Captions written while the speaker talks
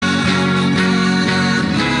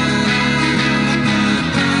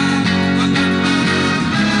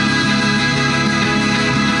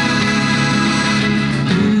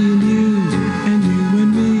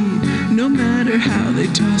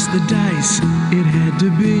it had to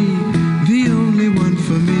be. The only one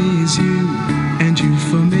for me is you, and you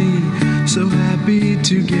for me. So happy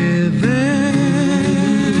together,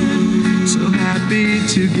 so happy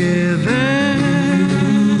together.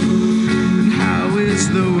 And how is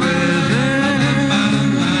the weather?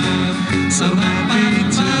 So happy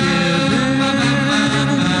together,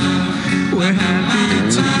 we're happy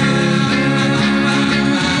together.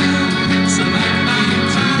 So happy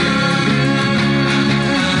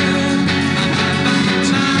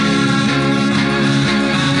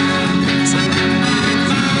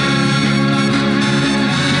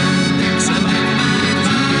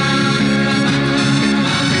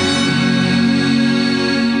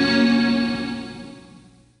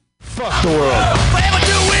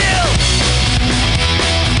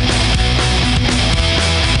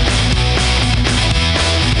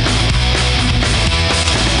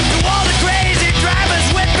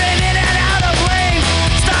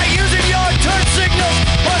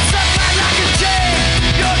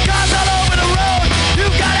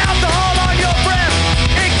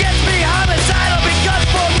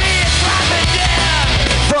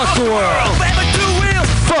Fuck the world.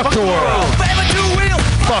 Fuck the world.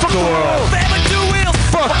 Fuck the world.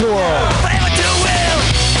 Fuck the world. Fuck the world.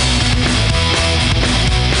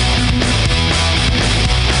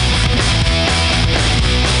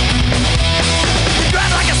 You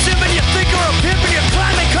drive like a simp and you think you're a pimp and you're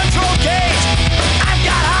climbing control cage. I've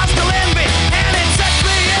got hostile envy and it sets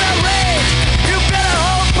me in a rage. You better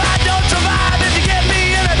hope I don't survive if you get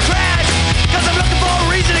me in a crash. Cause I'm looking for a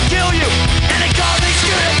reason to kill you and they call me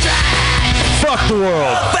scooter trash. Fuck the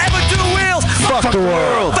world. Forever two wheels. Fuck the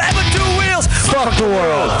world. Forever two wheels. Fuck the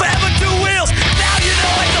world. Forever two wheels. Now you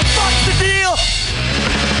know what the fuck's the deal.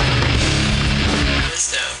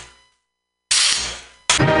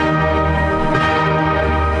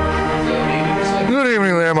 Good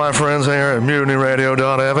evening there, my friends here at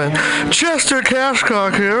MutinyRadio.fm. Chester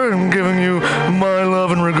Cashcock here, and giving you my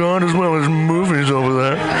love and regard as well as movies over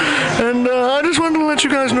there. And I just wanted to let you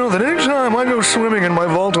guys know that anytime I go swimming in my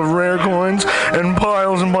vault of rare coins and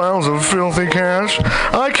piles of filthy cash,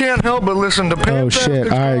 I can't help but listen to Oh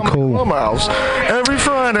shit, alright, cool. Clubhouse every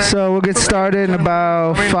Friday. So we'll get started in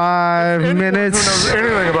about 5 minutes. Who knows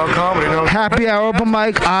anything about comedy knows. Happy hour open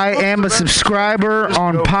mic. I am a subscriber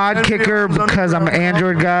on Podkicker because I'm an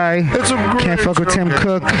Android guy. It's a great Can't fuck with Tim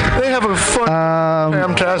Cook. They have a fun,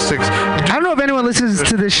 fantastic. I don't know if anyone listens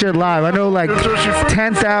to this shit live. I know like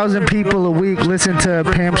 10,000 people a week listen to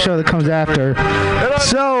Pam's show that comes after.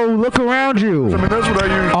 So look around you. I mean, that's what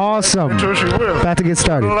I use. Awesome. With. About to get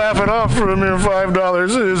started. Laugh it off for a mere $5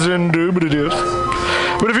 is indubitative.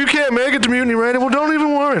 But if you can't make it to Mutiny Radio, well, don't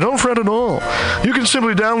even worry. Don't fret at all. You can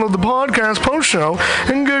simply download the podcast post-show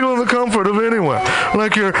and giggle in the comfort of anywhere,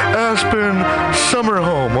 like your Aspen summer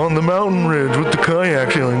home on the mountain ridge with the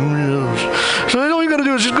kayak feeling. So all you got to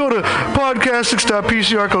do is just go to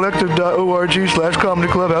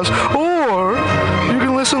podcastics.pcrcollective.org/comedyclubhouse, or you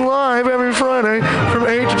can listen live every Friday from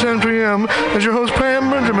 8 to 10 p.m. as your host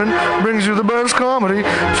Pam Benjamin brings you the best comedy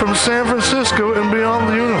from San Francisco and beyond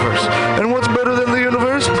the universe. And what's better than the universe?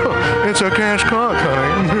 It's a cash cock,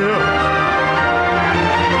 honey. Yeah.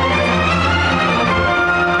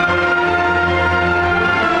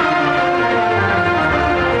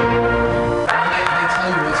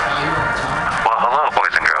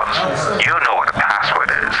 You know what a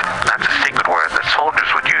password is. That's a secret word that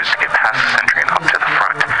soldiers would use to get past the sentry and up to the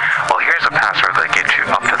front. Well, here's a password that gets you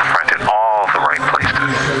up to the front in all the right places.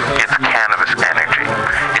 It's cannabis energy.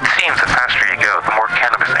 It seems the faster you go, the more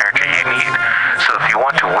cannabis energy you need. So if you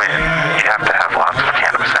want to win, you have to have lots of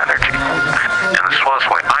cannabis energy. And the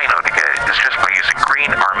slowest way I know to get it is just by using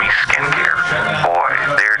Green Army Skincare. Boy,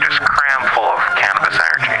 they're just crammed full of cannabis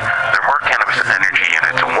energy. There are more cannabis energy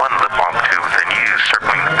units in one lip balm tube than you use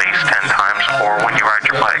circling the base 10 times or when you ride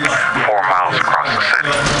your bike 4 miles across the city.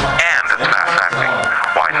 And it's fast acting.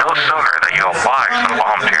 Why, no sooner than you apply some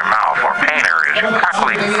balm to your mouth or pain areas, you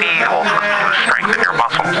practically feel the strength in your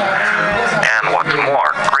muscles. And what's more,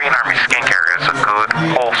 Green Army Skincare is a good,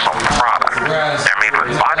 wholesome product. They're made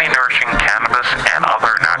with body-nourishing cannabis and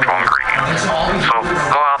other natural ingredients. So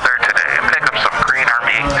go out there today and pick up some Green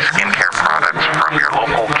Army Skincare products from your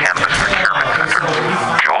local cannabis procurement center.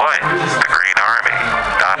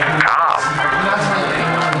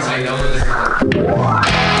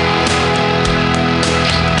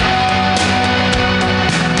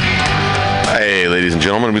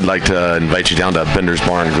 like to invite you down to Bender's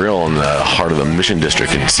Bar and Grill in the heart of the Mission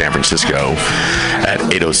District in San Francisco at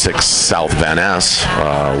 806 South Van Ness.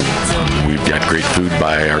 We've got great food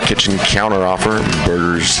by our kitchen counter offer: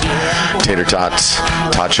 burgers, tater tots,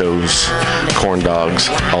 tachos, corn dogs,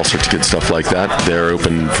 all sorts of good stuff like that. They're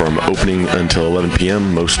open from opening until 11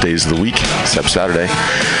 p.m. most days of the week, except Saturday.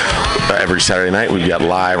 Every Saturday night, we've got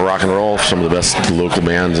live rock and roll, some of the best local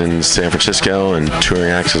bands in San Francisco, and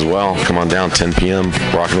touring acts as well. Come on down, 10 p.m.,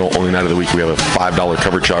 rock and roll, only night of the week. We have a $5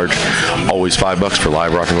 cover charge, always $5 for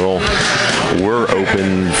live rock and roll. We're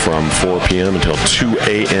open from 4 p.m. until 2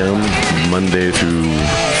 a.m., Monday through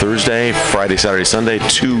Thursday, Friday, Saturday, Sunday,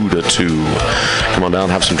 2 to 2. Come on down,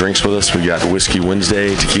 have some drinks with us. We got Whiskey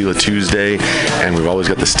Wednesday, Tequila Tuesday, and we've always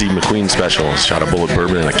got the Steve McQueen special, a shot of Bullet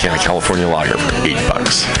Bourbon and a can of California Lager for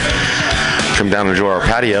 $8. Come down and enjoy our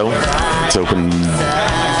patio. It's open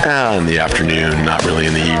in the afternoon, not really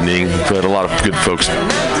in the evening, but a lot of good folks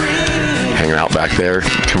hanging out back there.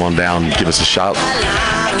 Come on down, give us a shot.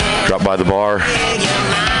 Drop by the bar,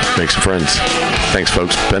 make some friends. Thanks,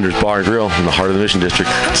 folks. Bender's Bar and Grill in the heart of the Mission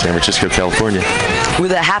District, San Francisco, California.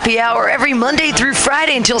 With a happy hour every Monday through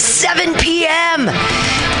Friday until 7 p.m.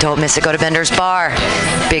 Don't miss it. Go to Bender's Bar.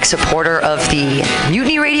 Big supporter of the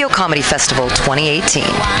Mutiny Radio Comedy Festival 2018.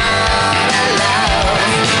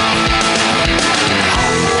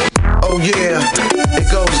 Oh yeah,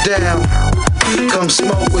 it goes down. Come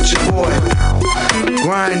smoke with your boy,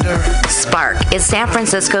 Grinder. Spark is San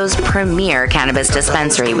Francisco's premier cannabis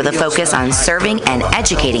dispensary with a focus on serving and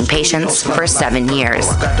educating patients for 7 years.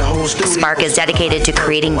 Spark is dedicated to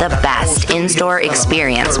creating the best in-store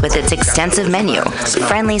experience with its extensive menu,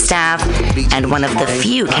 friendly staff, and one of the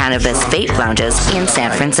few cannabis vape lounges in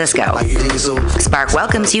San Francisco. Spark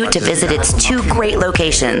welcomes you to visit its 2 great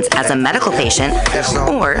locations as a medical patient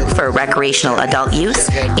or for recreational adult use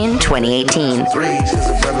in 2018.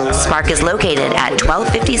 Spark is located at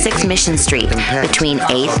 1256 Mission Street between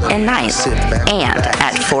 8th and 9th and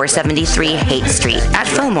at 473 Haight Street at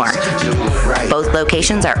Fillmore. Both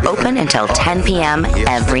locations are open until 10 p.m.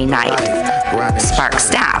 every night. Spark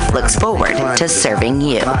staff looks forward to serving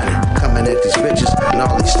you.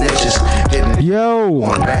 Yo.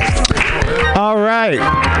 All right.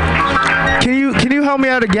 Can you help me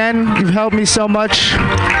out again? You've helped me so much.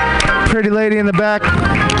 Pretty lady in the back.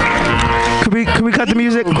 Can we cut the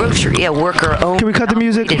music? Grocery, a worker-owned. Can we cut the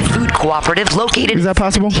music? Food cooperative located. Is that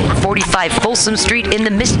possible? 45 Folsom Street in the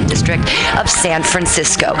Mission District of San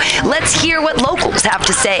Francisco. Let's hear what locals have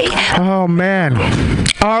to say. Oh man!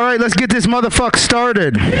 All right, let's get this motherfucker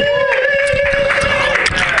started.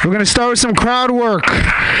 We're gonna start with some crowd work.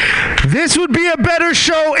 This would be a better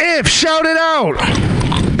show if. Shout it out.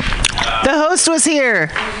 The host was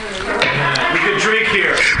here. We could drink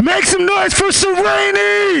here. Make some noise for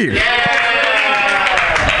Sereni!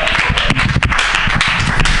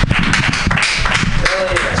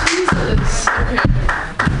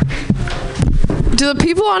 Do the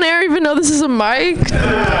people on air even know this is a mic?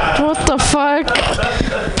 What the fuck?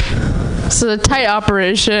 This is a tight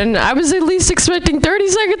operation. I was at least expecting 30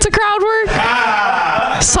 seconds of crowd work.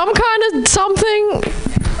 Some kind of something.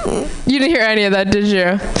 You didn't hear any of that, did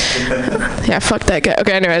you? Yeah, fuck that guy.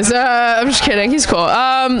 Okay, anyways, I'm just kidding. He's cool.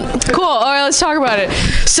 Cool. All right, let's talk about it.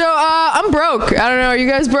 So, I'm broke. I don't know. Are you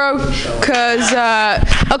guys broke? Because,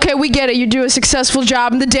 okay, we get it. You do a successful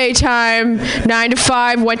job in the daytime, 9 to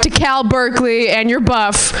 5, went to Cal Berkeley, and you're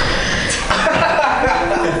buff.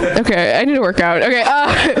 Okay, I need to work out. Okay,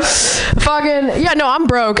 yeah, no, I'm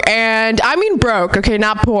broke, and I mean broke, okay,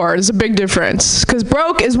 not poor. There's a big difference, because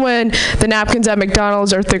broke is when the napkins at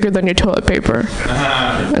McDonald's are thicker than your toilet paper,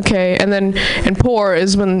 okay, and poor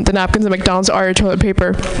is when the napkins at McDonald's are your toilet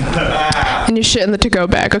paper, and you shit in the to-go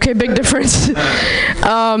bag, okay, big difference.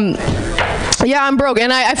 Yeah, I'm broke,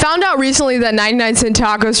 and I found out recently that 99-cent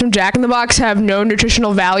tacos from Jack in the Box have no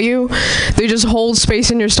nutritional value. They just hold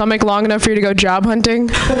space in your stomach long enough for you to go job hunting.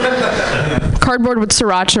 Cardboard with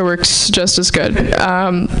sriracha works just as good.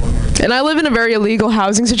 And I live in a very illegal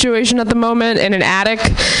housing situation at the moment in an attic.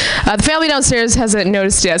 The family downstairs hasn't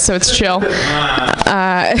noticed yet, so it's chill. And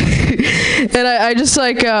I just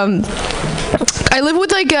like, I live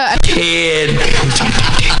with like a... Ted.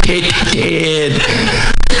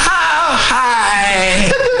 How high?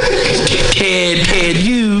 Ted,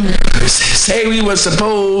 you say we were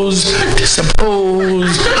supposed.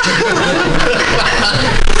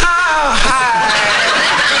 How high?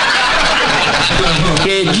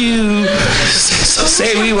 Ted, you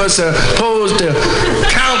say we were supposed to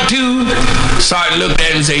count to. Sergeant looked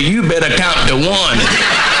at him and said, you better count to 1.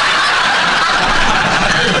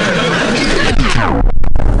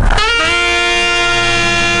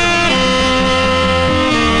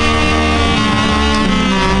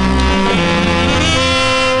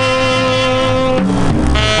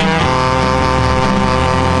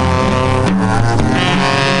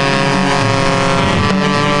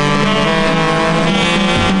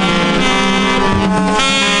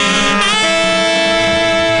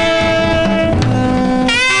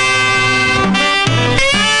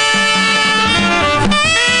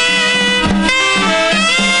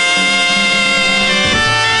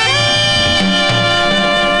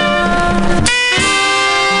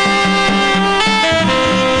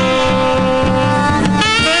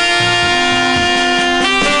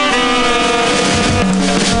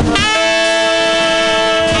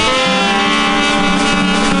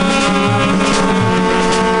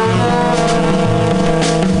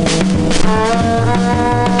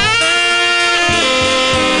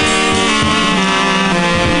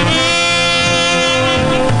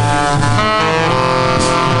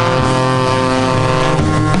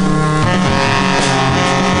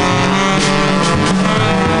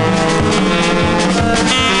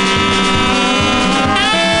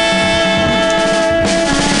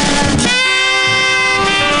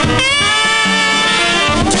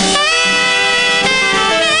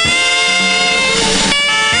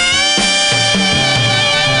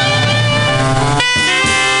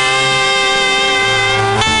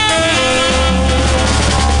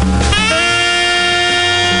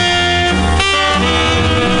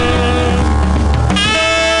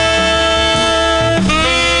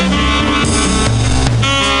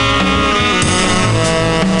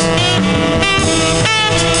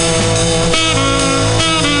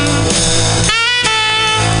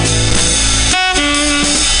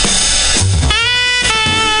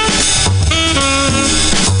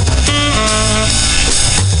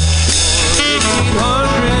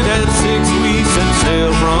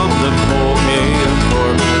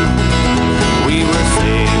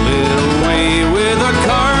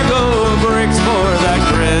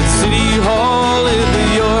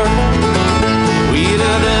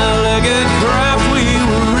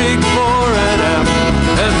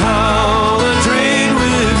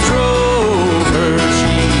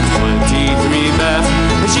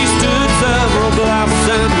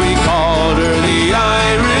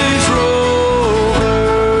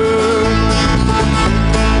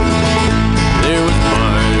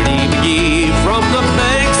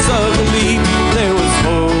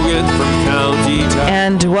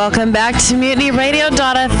 Welcome back to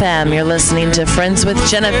MutinyRadio.fm. You're listening to Friends with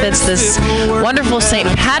Genefits this wonderful St.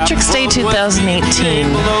 Patrick's Day 2018.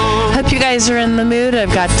 Hope you guys are in the mood.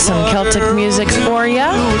 I've got some Celtic music for you.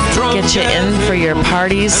 Get you in for your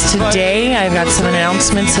parties today. I've got some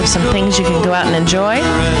announcements of some things you can go out and enjoy.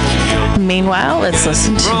 Meanwhile, let's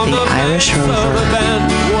listen to the Irish Rover.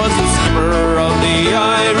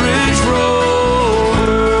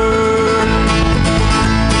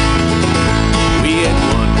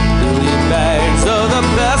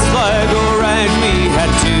 Best Sligo rag, we had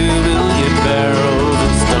 2 million barrels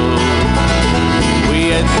of stone. We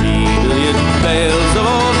had 3 million bales of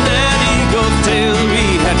old Nanny Goat tail.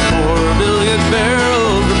 We had 4 million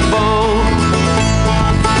barrels of bone.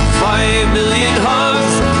 5 million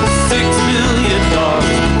hogs, 6 million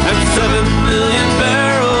dogs, and 7 million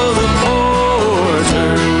barrels of porter.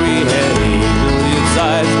 We had 8 million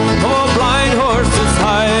sides of old blind horses'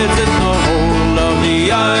 hides in the whole of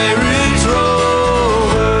the Irish Road.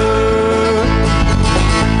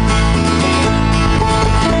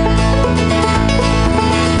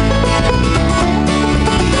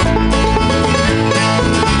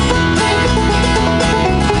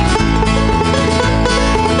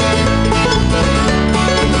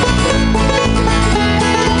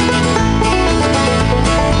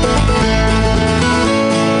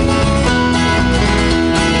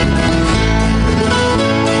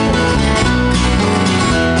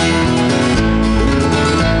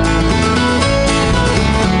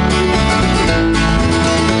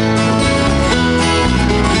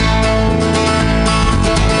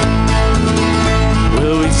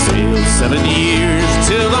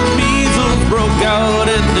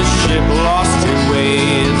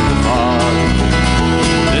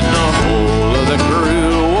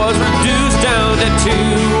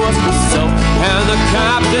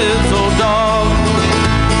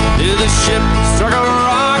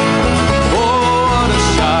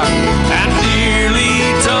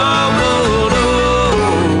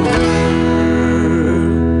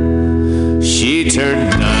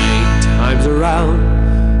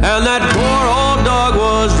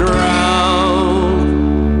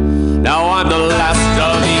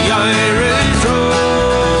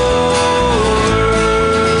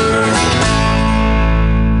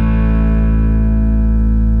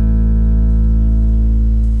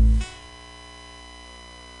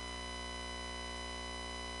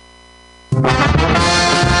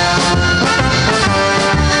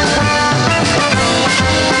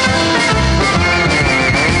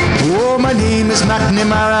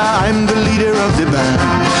 I'm the leader of the band.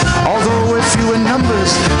 Although we're few in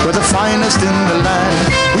numbers, we're the finest in the land.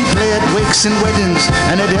 We play at wakes and weddings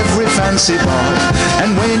and at every fancy ball.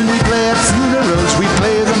 And when we play at funerals, we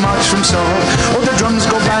play the march from Saul. Oh, the drums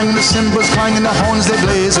go bang, the cymbals clang, and the horns they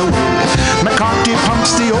blaze away. McCarthy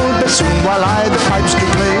pumps the old bassoon while I the pipes do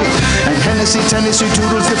play. And Tennessee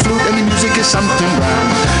toodles the flute, and the music is something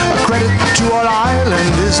grand. A credit to all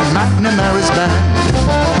Ireland is McNamara's band.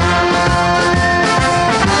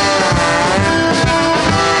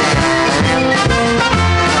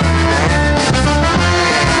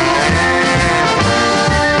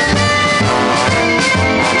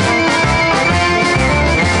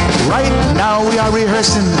 Now we are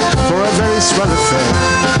rehearsing for a very swell affair.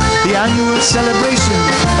 The annual celebration,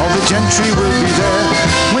 all the gentry will be there.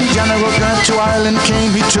 When General Grant to Ireland came,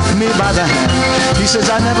 he took me by the hand. He says,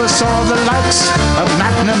 I never saw the likes of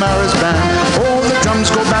McNamara's band. Oh, the drums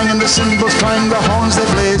go bang and the cymbals clang, the horns they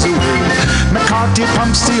blaze away. McCarthy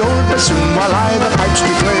pumps the old bassoon while I the pipes do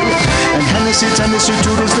play. And Tennessee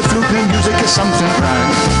toodles the flute, and music is something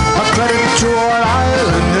grand. A credit to all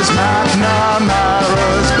Ireland is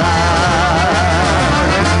McNamara's band.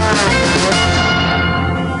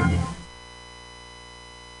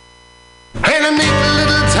 In a neat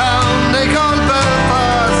little town they call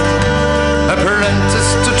Belfast,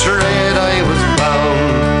 apprentice to trade I was bound.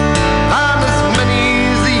 And as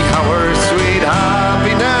many's the hour sweet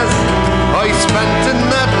happiness I spent in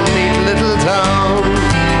that neat little town,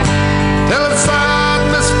 till a sad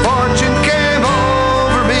misfortune came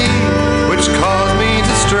over me, which caused me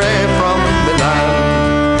to stray from the land.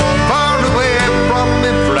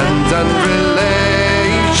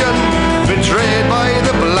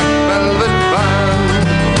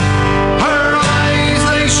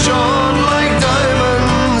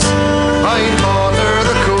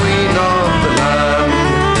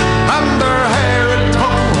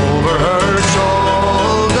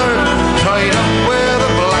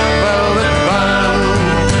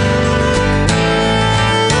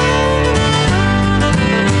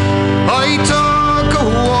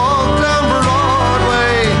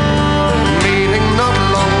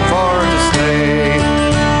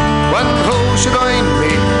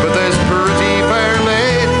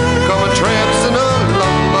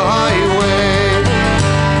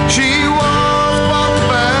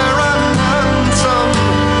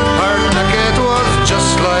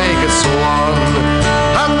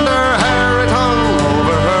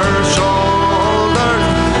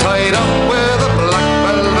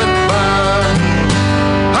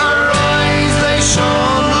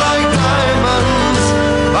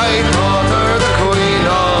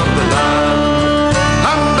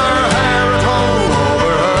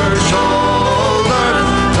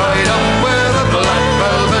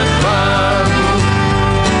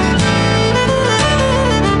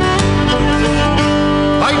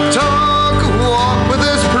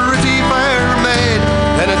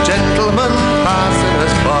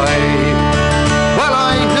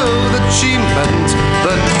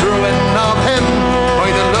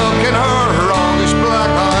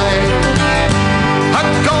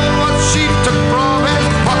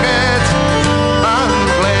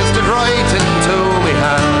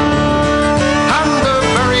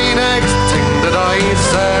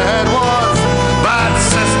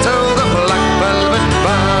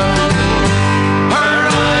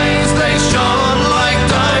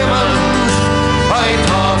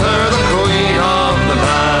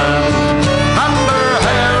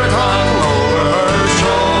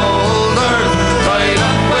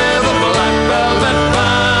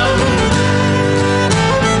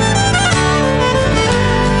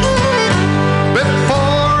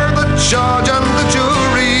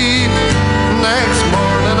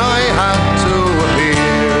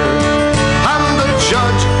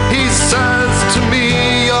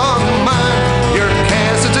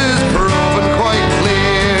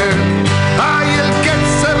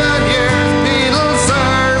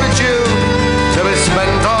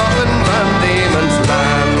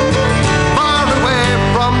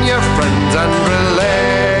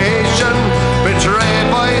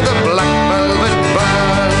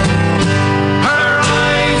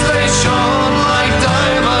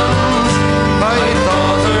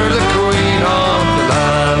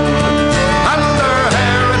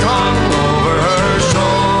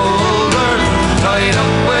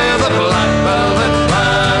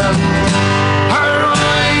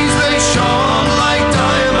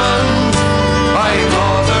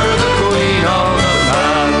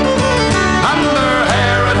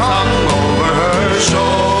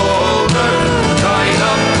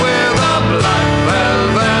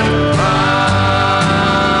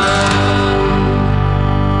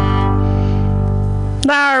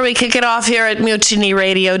 Now we kick it off here at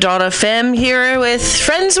MutinyRadio.fm here with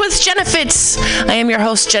Friends with Genefits. I am your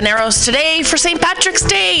host, Generos, today for St. Patrick's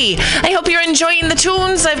Day. I hope you're enjoying the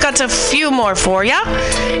tunes. I've got a few more for you.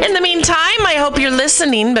 In the meantime, I hope you're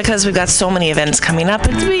listening because we've got so many events coming up.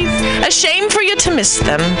 It'd be a shame for you to miss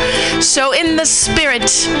them. So in the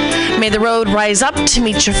spirit, may the road rise up to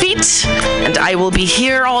meet your feet, and I will be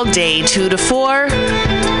here all day, 2 to 4.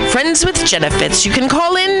 Friends with Genefits. You can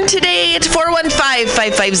call in today at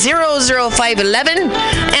 415-550-0511.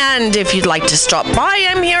 And if you'd like to stop by,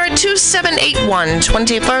 I'm here at 2781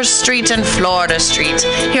 21st Street and Florida Street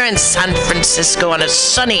here in San Francisco on a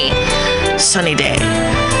sunny day.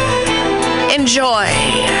 Enjoy.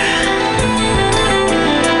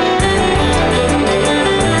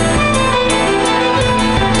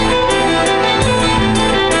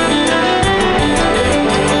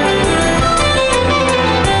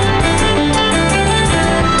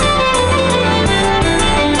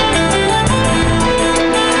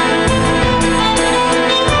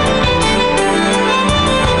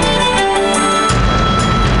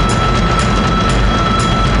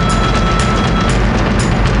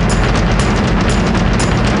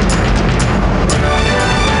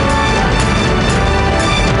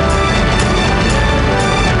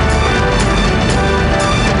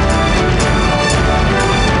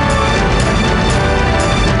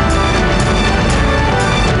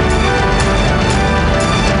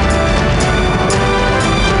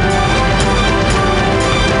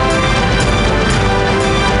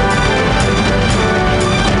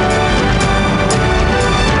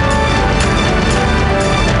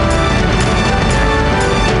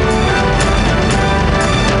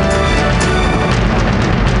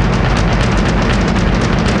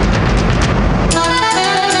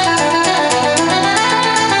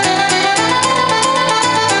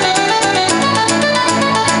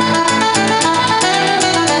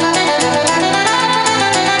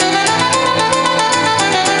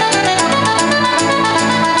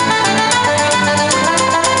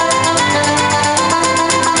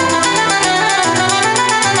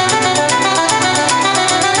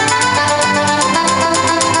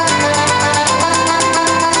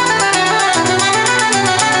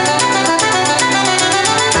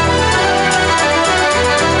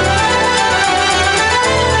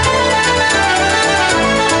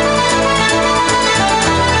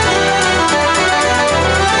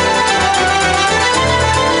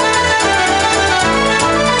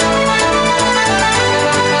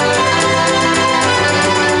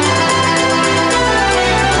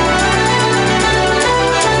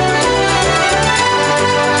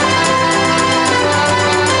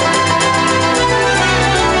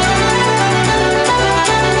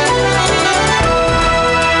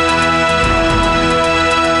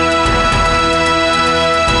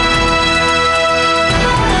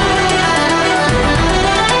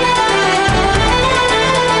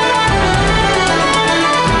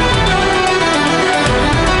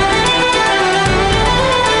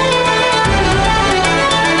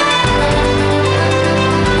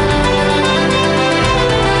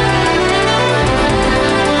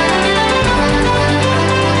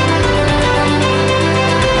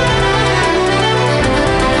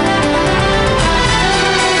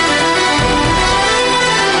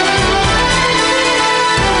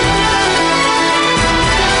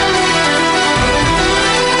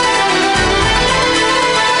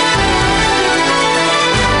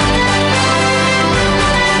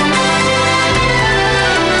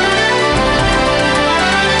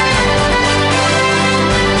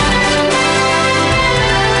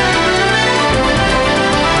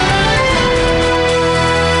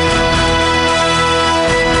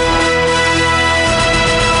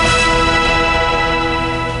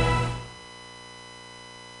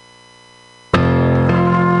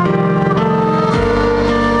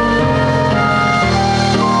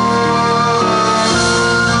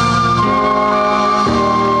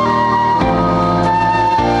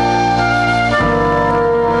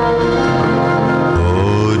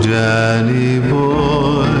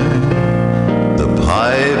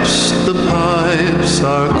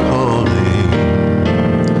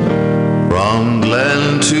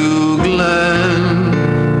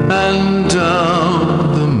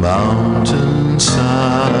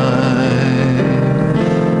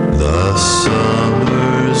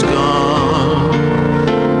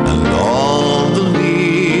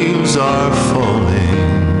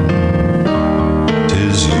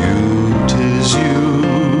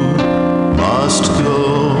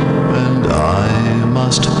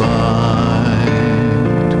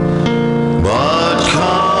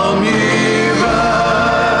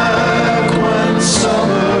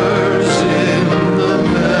 Summer's in the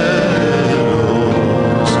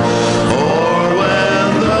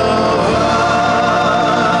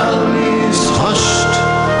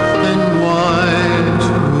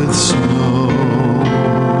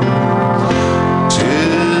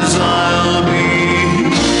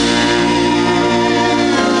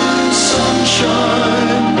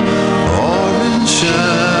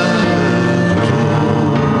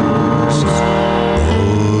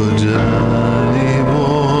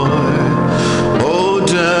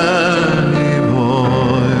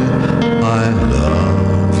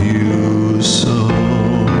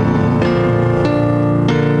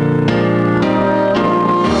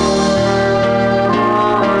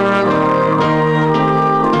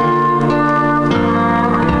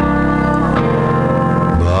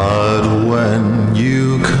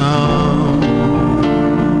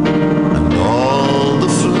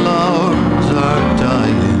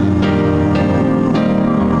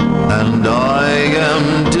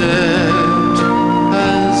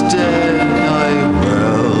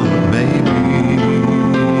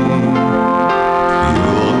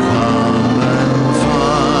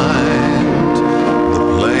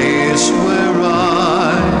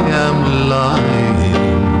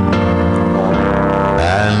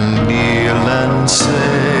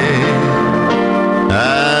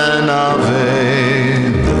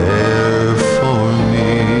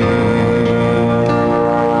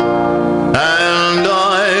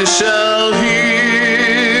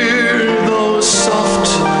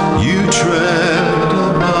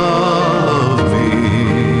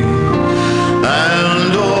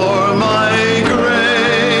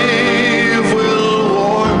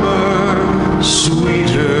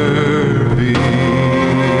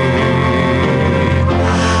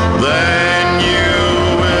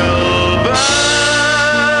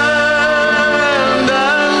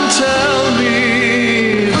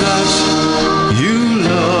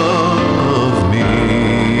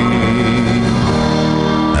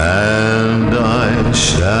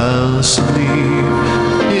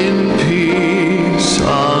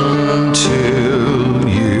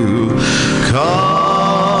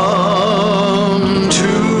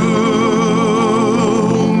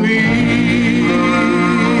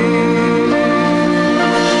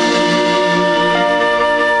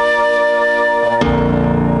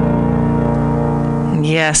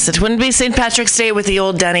Yes, it wouldn't be St. Patrick's Day with the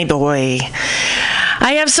old Danny boy.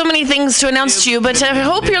 I have so many things to announce to you, but I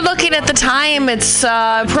hope you're looking at the time. It's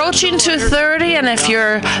approaching 2:30, and if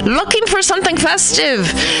you're looking for something festive,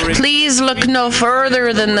 please look no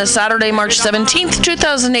further than the Saturday, March 17th,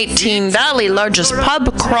 2018 Valley largest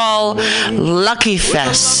pub crawl, Lucky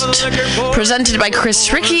Fest, presented by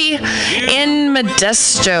Chris Rickey in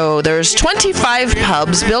Modesto. There's 25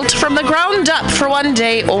 pubs built from the ground up for one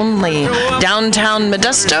day only. Downtown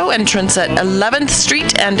Modesto, entrance at 11th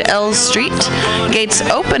Street and L Street. Gates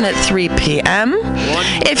open at 3 p.m.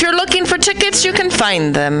 If you're looking for tickets, you can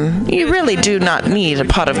find them. You really do not need a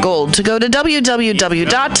pot of gold to go to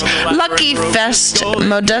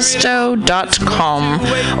www.luckyfestmodesto.com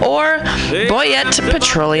or Boyette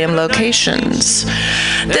Petroleum Locations.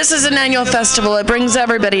 This is an annual festival. It brings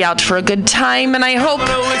everybody out for a good time, and I hope,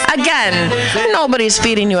 again, nobody's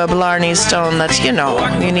feeding you a Blarney Stone that,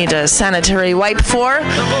 you need a sanitary wipe for.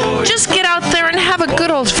 Just get out there and have a good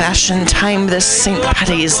old-fashioned time this St.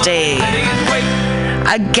 Patty's Day.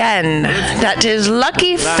 Again, that is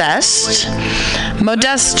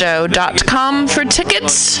luckyfestmodesto.com for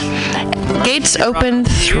tickets. Gates open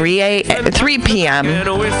 3 p.m.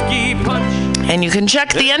 And you can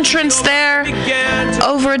check the entrance there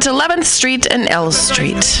over at 11th Street and L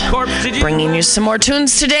Street. Bringing you some more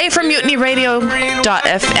tunes today from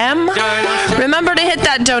MutinyRadio.fm. Remember to hit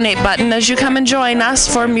that donate button as you come and join us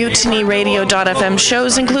for MutinyRadio.fm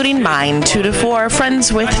shows, including mine, 2 to 4,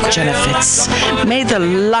 Friends with Jennifer. May the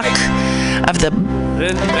luck of the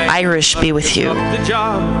Irish be with you.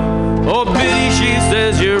 Oh, Biddy, she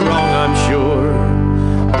says you're wrong, I'm sure.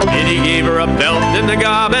 Biddy gave her a belt in the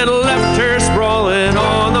gob and left her sprawling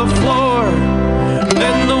on the floor.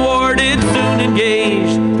 Then the war did soon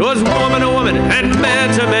engage. 'Twas woman to woman and man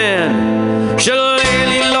to man.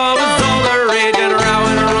 Shillelagh law was all the rage, and row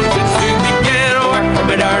and room could soon begin. Oh, work from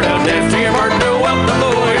it out down dance to your partner, well the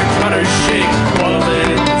boy, your cutter shake. Was it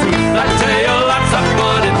in truth? I tell you, lots of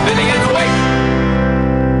fun in Finnegan's Wake.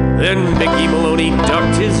 Then Mickey Maloney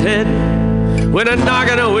ducked his head when a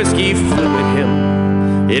noggin of whiskey flew at him.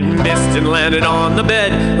 It missed and landed on the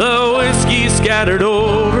bed. The whiskey scattered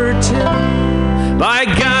over Tim. By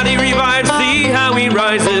God, he revives, see how he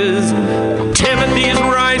rises. Timothy's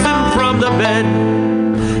rising from the bed.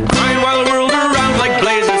 Crying while the world around like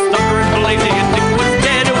blazes, thunder and blazing, and Dick was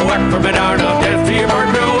dead. Work from it out of death to your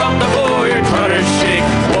partner, up the floor, your trying to shake.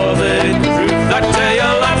 Was it in truth? I tell you,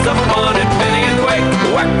 lots of fun in Finnegan's Wake.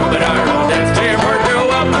 Work from it out of death to your partner,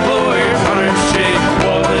 up the floor, your trying to shake.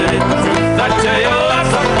 Was it in truth? I tell you,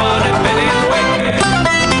 lots of fun in Finnegan's Wake.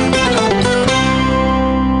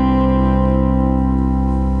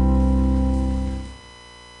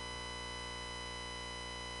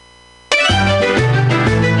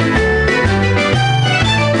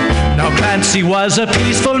 Clancy was a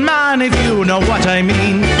peaceful man, if you know what I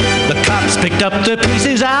mean. The cops picked up the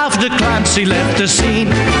pieces after Clancy left the scene.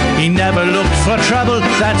 He never looked for trouble,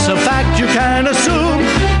 that's a fact you can assume.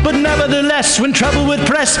 But nevertheless, when trouble would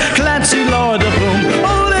press, Clancy lowered the boom.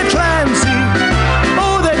 Oh, that Clancy,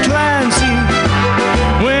 oh, that Clancy.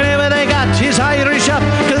 Whenever they got his Irish up,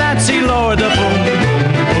 Clancy lowered the boom.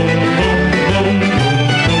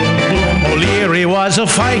 O'Leary was a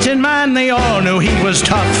fighting man, they all knew he was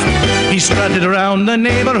tough. He strutted around the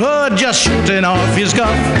neighborhood just shooting off his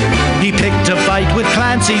guff. He picked a fight with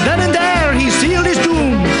Clancy, then and there he sealed his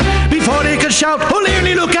doom. Before he could shout,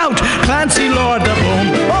 O'Leary, look out, Clancy lowered the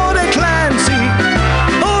boom. Oh, that Clancy,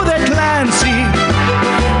 oh, that Clancy.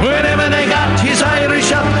 Whenever they got his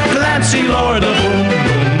Irish up, Clancy lowered the boom.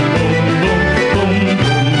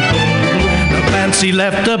 Clancy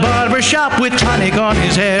left the barber shop with tonic on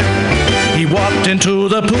his hair. He walked into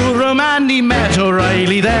the pool room and he met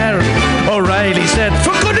O'Reilly there. O'Reilly said,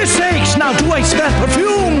 for goodness sakes, now do I smell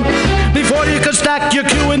perfume? Before you could stack your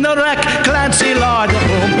cue in the rack, Clancy lowered the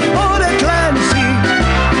boom. Oh, that Clancy,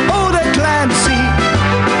 oh, that Clancy.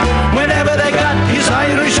 Whenever they got his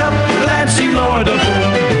Irish up, Clancy lowered the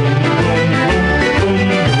boom.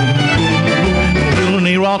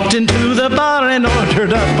 He walked into the bar and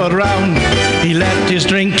ordered up a round. He left his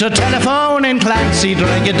drink to telephone and Clancy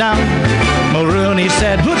drank it down. Mulrooney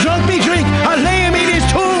said, who drunk me drink? I'll lay him in his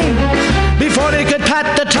tomb. Before he could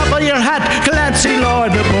pat the top of your hat, Clancy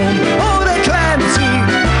lowered the boom. Oh, that Clancy,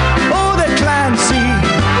 oh, that Clancy.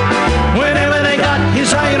 Whenever they got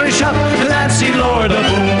his Irish up, Clancy lowered the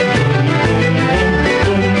boom.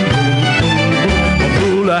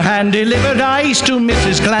 Houlihan delivered ice to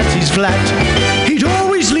Mrs. Clancy's flat. He'd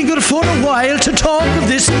always linger for a while to talk of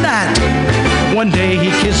this and that. One day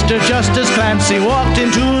he kissed her just as Clancy walked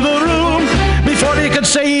into the room. Before he could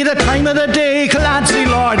say the time of the day, Clancy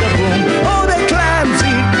lowered the boom. Oh, that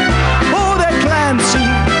Clancy,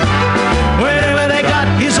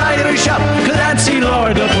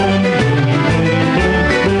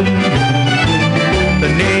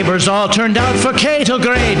 turned out for Kate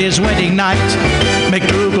O'Grady his wedding night.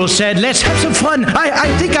 McDougal said, let's have some fun,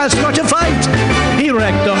 I think I'll start a fight. He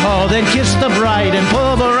wrecked the hall, then kissed the bride and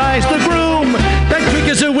pulverized the groom. Then quick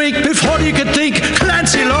as a wink, before you could think,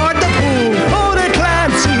 Clancy Lord the Boom. Oh, that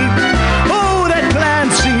Clancy, oh, that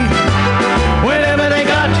Clancy. Whenever they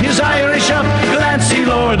got his Irish up, Clancy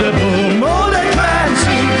Lord the Boom. Oh, that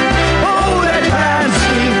Clancy, oh, that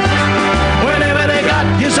Clancy. Whenever they got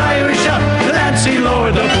his Irish up, Clancy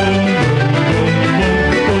Lord the Boom.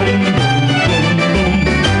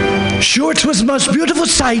 Sure, 'twas the most beautiful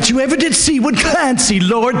sight you ever did see when Clancy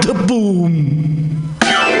Lord the Boom.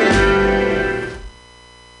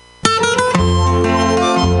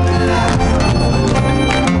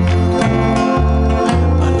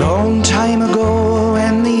 A long time ago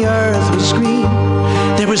when the earth was green,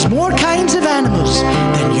 there was more kinds of animals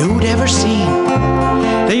than you'd ever seen.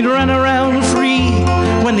 They'd run around free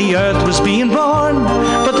when the earth was being born,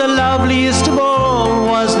 but the loveliest of all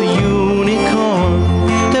was the unicorn.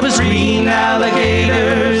 There was green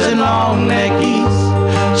alligators and long-necked geese,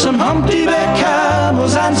 some humpty-back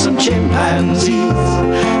camels and some chimpanzees,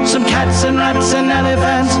 some cats and rats and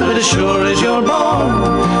elephants, but as sure as you're born,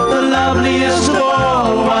 the loveliest of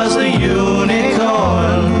all was the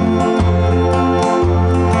unicorn.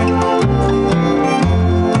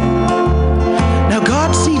 Now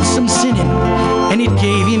God sees some sinning, and it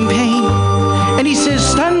gave him pain, and he says,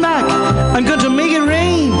 stand back, I'm going to make it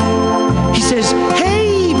rain. He says,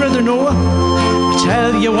 hey, Brother Noah, I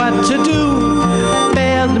tell you what to do.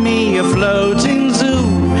 Build me a floating zoo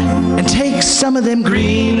and take some of them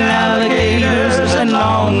green alligators and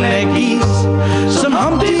long-necked geese, some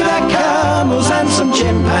humpty-back camels and some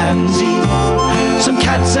chimpanzees, some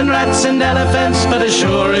cats and rats and elephants, but as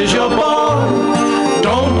sure as you're born,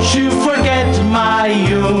 don't you forget my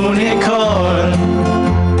unicorn.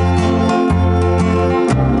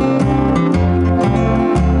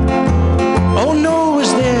 Oh, Noah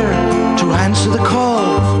was there to answer the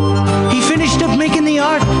call. He finished up making the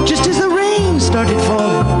ark just as the rain started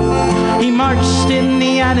falling. He marched in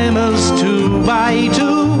the animals 2 by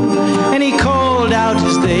 2, and he called out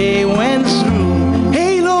as they went through,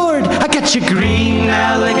 hey Lord, I got you green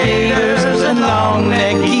alligators and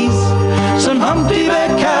long-necked geese, some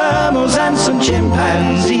humpty-back camels and some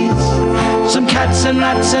chimpanzees, some cats and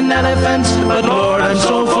rats and elephants, but Lord, I'm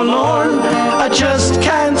so forlorn, I just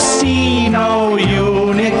can't see no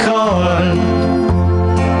unicorn.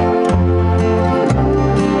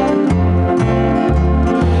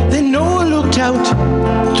 Out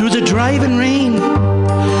through the driving rain,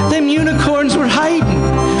 them unicorns were hiding,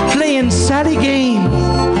 playing Sally games,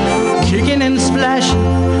 kicking and splashing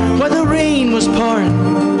while the rain was pouring.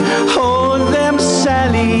 Oh, them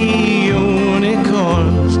Sally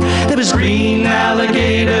unicorns. There was green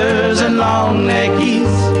alligators and long-necked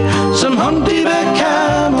geese, some humpty-back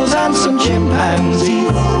camels and some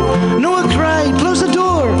chimpanzees. Noah cried, close the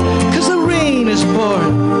door, 'cause the rain is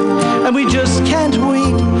pouring, and we just can't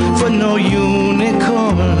wait for no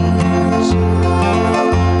unicorns.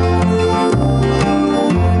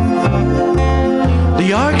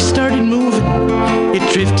 The ark started moving, it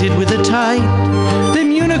drifted with the tide.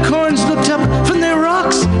 Them unicorns looked up from their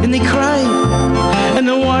rocks and they cried, and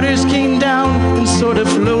the waters came down and sort of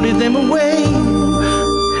floated them away.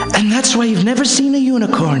 And that's why you've never seen a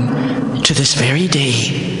unicorn to this very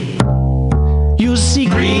day. You'll see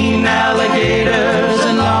green alligators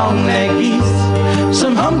and long-necked geese,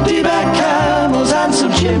 some humpty-back camels and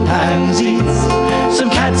some chimpanzees, some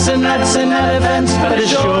cats and rats and elephants, but as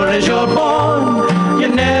sure as you're born, you're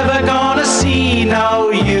never gonna see no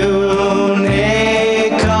unicorn.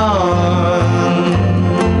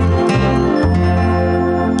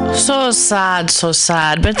 So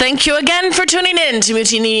sad. But thank you again for tuning in to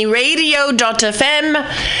MutinyRadio.fm.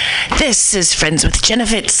 This is Friends with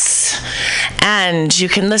Jennifer. And you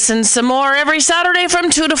can listen some more every Saturday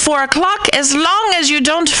from 2 to 4 o'clock, as long as you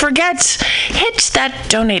don't forget, hit that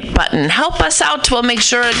donate button. Help us out. We'll make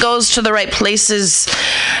sure it goes to the right places.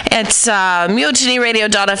 It's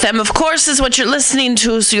MutinyRadio.fm, of course, is what you're listening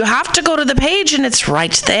to, so you have to go to the page, and it's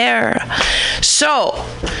right there. So,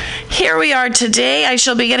 here we are today. I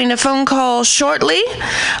shall be getting a phone call shortly,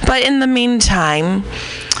 but in the meantime,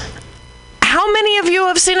 how many of you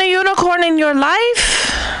have seen a unicorn in your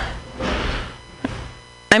life?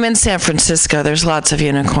 I'm in San Francisco. There's lots of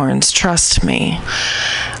unicorns. Trust me.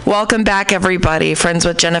 Welcome back, everybody. Friends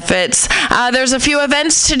with Jenna Fitz. There's a few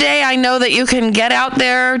events today. I know that you can get out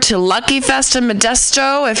there to Lucky Fest in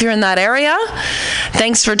Modesto if you're in that area.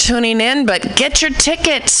 Thanks for tuning in, but get your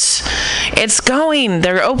tickets. It's going.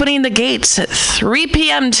 They're opening the gates at 3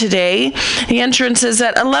 p.m. today. The entrance is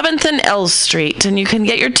at 11th and L Street, and you can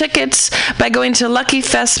get your tickets by going to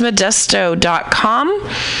luckyfestmodesto.com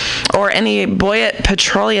or any Boyett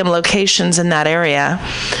Petroleum locations in that area.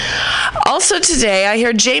 Also today, I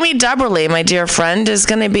hear Jamie Dubberly, my dear friend, is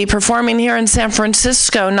going to be performing here in San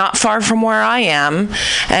Francisco, not far from where I am,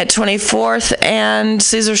 at 24th and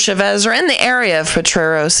Cesar Chavez, or in the area of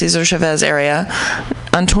Potrero, Cesar Chavez area,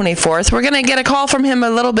 on 24th. We're going to get a call from him a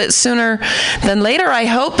little bit sooner than later, I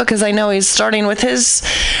hope, because I know he's starting with his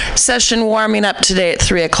session warming up today at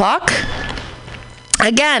 3 o'clock.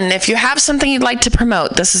 Again, if you have something you'd like to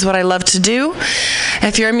promote, this is what I love to do.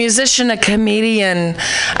 If you're a musician, a comedian,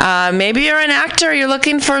 maybe you're an actor, you're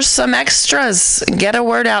looking for some extras, get a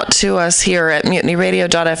word out to us here at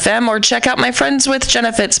MutinyRadio.fm or check out my Friends with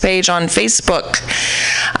Jenna Fitz page on Facebook.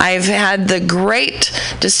 I've had the great,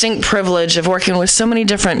 distinct privilege of working with so many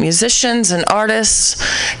different musicians and artists,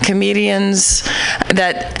 comedians,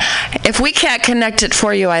 that if we can't connect it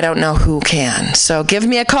for you, I don't know who can. So give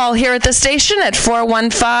me a call here at the station at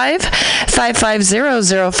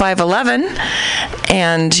 415-550-0511.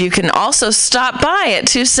 And you can also stop by at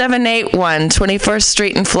 2781 21st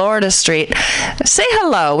Street and Florida Street. Say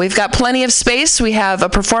hello. We've got plenty of space. We have a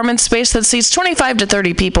performance space that seats 25 to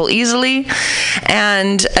 30 people easily.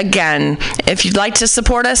 And again, if you'd like to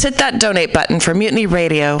support us, hit that donate button for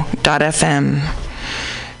MutinyRadio.fm.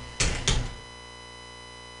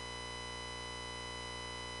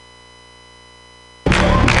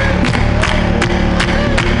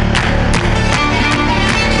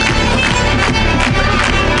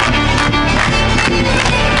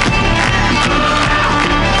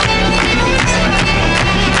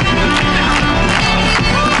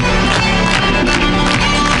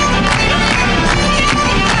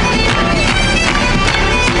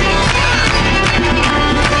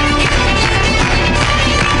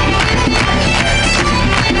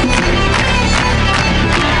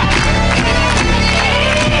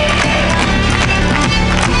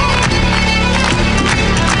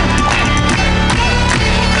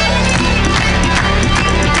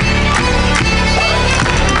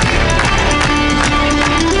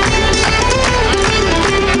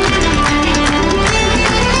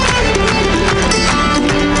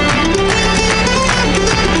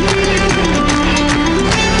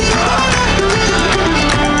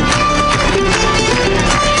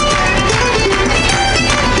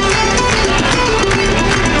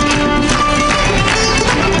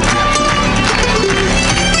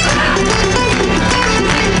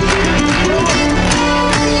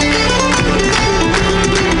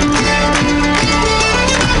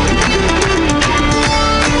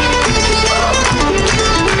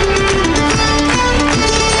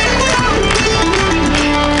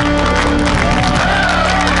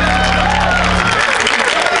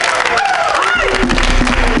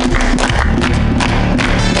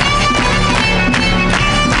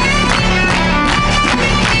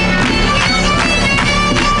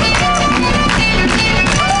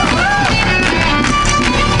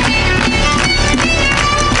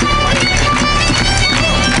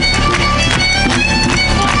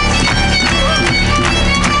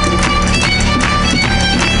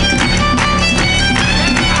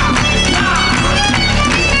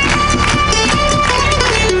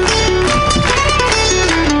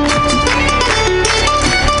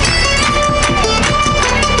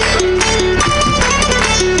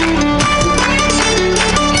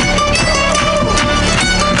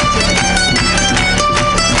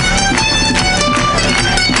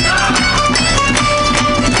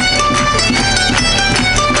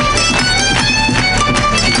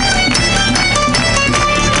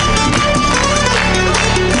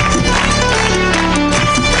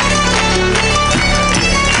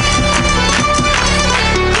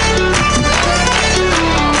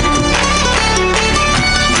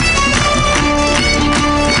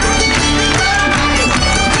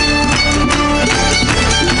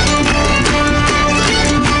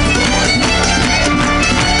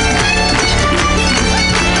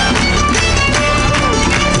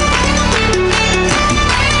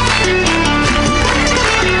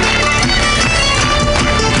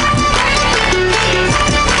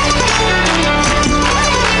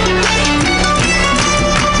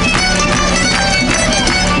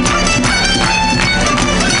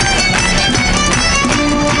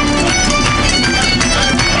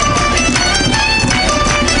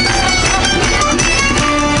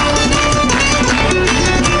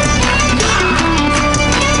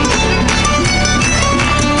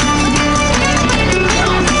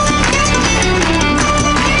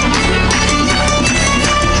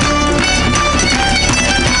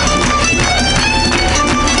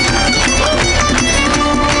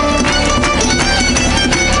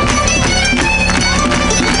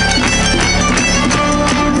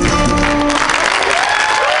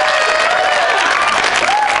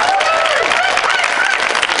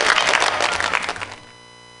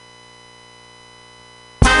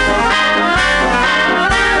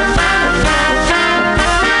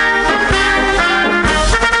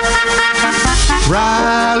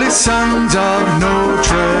 sons of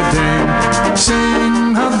Notre Dame,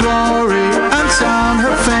 sing her glory and sound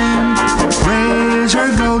her fame. Raise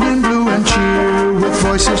her golden blue and cheer with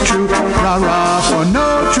voices true. Rah rah for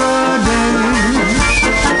Notre Dame.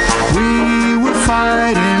 We will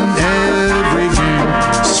fight in every game,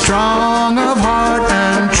 strong of heart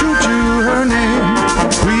and true to her name.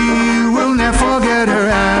 We will never forget her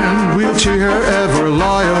and we'll cheer her ever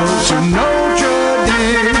loyal to Notre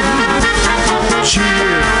Dame.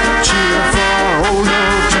 Cheer, cheer for old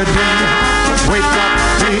Notre Dame. Wake up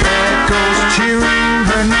the echoes cheering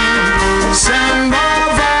her name. Send our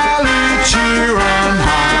valley cheer on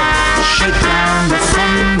high. Shake down the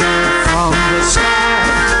thunder from the sky.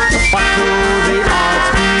 What though the odds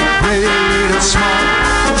be great or small,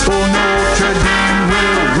 oh Notre Dame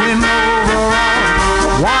will win over all.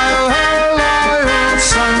 While her loyal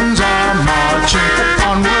sons are marching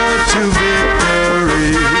onward to victory.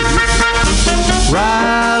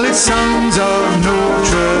 Rally, sons of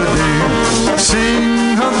Notre Dame,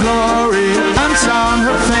 sing her glory and sound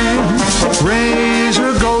her fame. Raise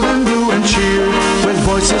her golden blue and cheer with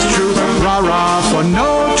voices true. Rah rah for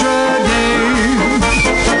Notre Dame.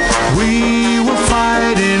 We will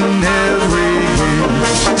fight in every game,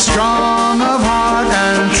 strong of heart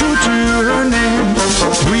and true to her name.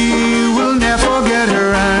 We will never forget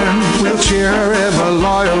her and we'll cheer her ever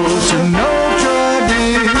loyal to Notre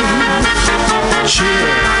Dame. Cheer,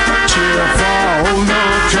 cheer for old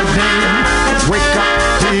Notre Dame. Wake up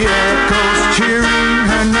the echoes cheering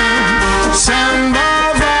her name. Send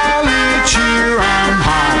our valley cheer on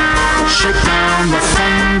high. Shake down the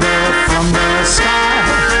thunder from the sky.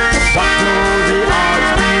 What though the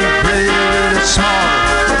odds be great or small,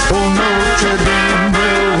 oh Notre Dame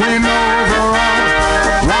will win over all.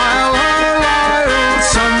 While her loyal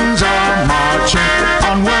sons are marching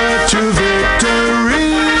onward to victory.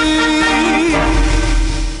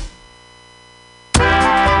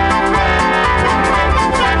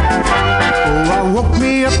 Woke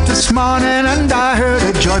me up this morning and I heard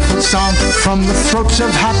a joyful song from the throats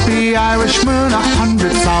of happy Irishmen,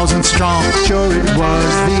 100,000 strong. Sure it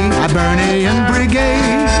was the Hibernian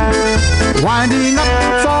Brigade, winding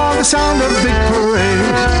up for the sound of big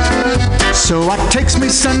parade. So I takes me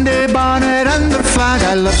Sunday bonnet and the flag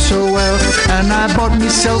I love so well, and I bought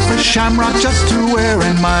myself a shamrock just to wear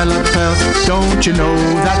in my lapel. Don't you know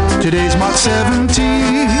that today's March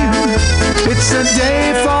 17th? It's a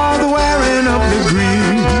day for the wearing of the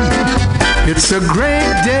green. It's a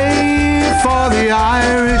great day for the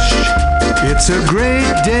Irish. It's a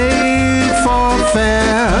great day for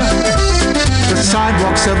fair. The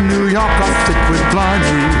sidewalks of New York are thick with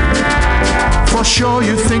blarney. For sure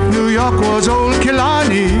you think New York was old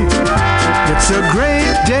Killarney. It's a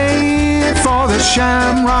great day for the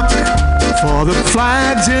shamrock, for the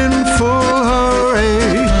flags in full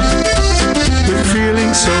hooray. We're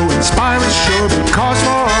feeling so inspiring, sure, because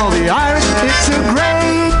for all the Irish, it's a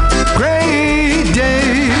great, great day.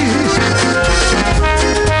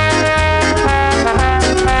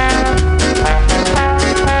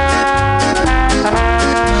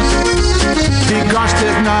 Because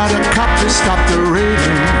there's not a cop to stop the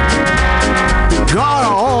raiding. God,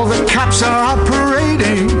 all the cops are out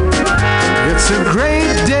parading. It's a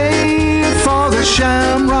great day for the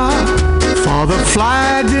shamrock, for the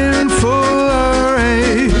flag in full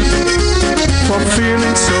array. For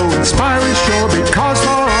feeling so inspiring, sure, because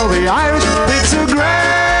for all the Irish, it's a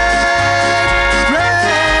great,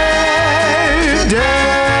 great day.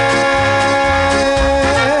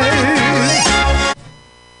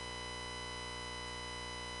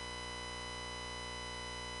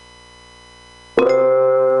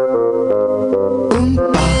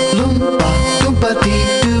 Oompa, loompa,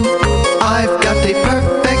 doompa-dee-doo, I've got a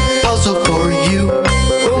perfect puzzle for you.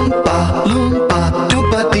 Oompa, loompa,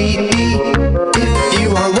 doompa-dee-dee, if you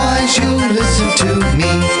are wise, you'll listen to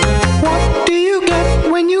me. What do you get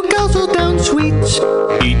when you guzzle down sweets?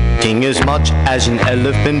 Eating as much as an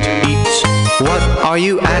elephant eats. What are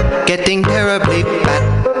you at? Getting terribly fat.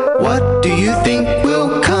 What do you think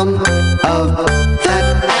will come of that?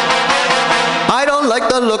 I don't like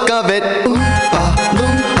the look of it. Oompa,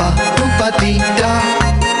 loompa, doompa-dee-da,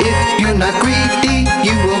 if you're not greedy,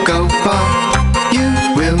 you will go far. You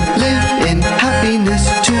will live in happiness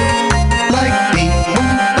too, like the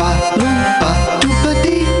Oompa, loompa,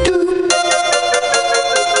 doompa-dee-doo.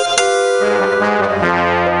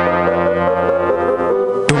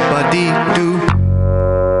 Doompa-dee-doo.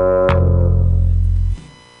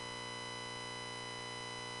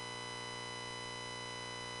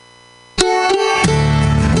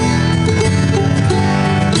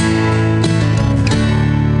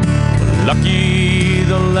 Lucky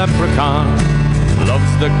the leprechaun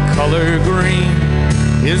loves the color green.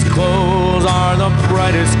 His clothes are the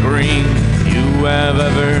brightest green you have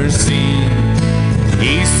ever seen.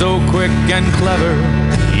 He's so quick and clever,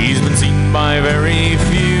 he's been seen by very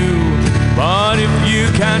few. But if you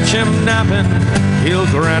catch him napping, he'll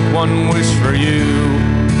grant one wish for you.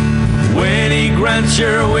 When he grants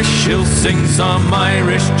your wish, he'll sing some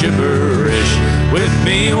Irish gibberish. With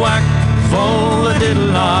me whack, full a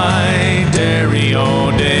diddle I, dairy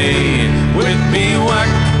o' day. With me whack,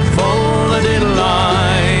 full a diddle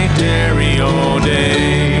I, dairy o'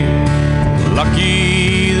 day.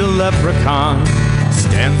 Lucky the leprechaun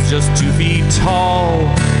stands just 2 feet tall.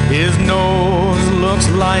 His nose looks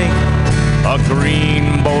like a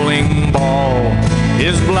green bowling ball.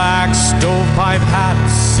 His black stovepipe hat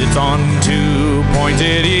sits on 2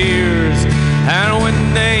 pointed ears, and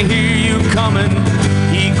when they hear you coming,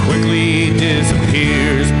 he quickly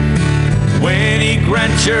disappears. When he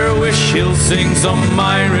grants your wish, he'll sing some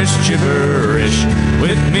Irish gibberish.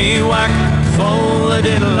 With me whack, full a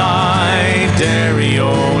diddle I, dairy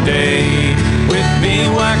o' day. With me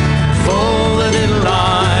whack, full a diddle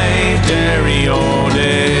I, dairy o'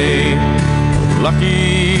 day.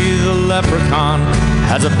 Lucky the leprechaun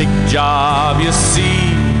has a big job, you see.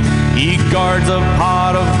 He guards a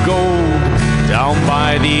pot of gold down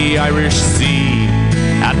by the Irish Sea.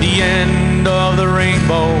 At the end of the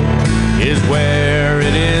rainbow is where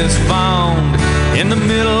it is found, in the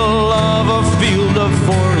middle of a field of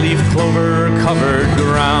 4-leaf clover covered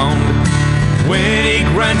ground. When he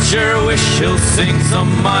grants your wish, he'll sing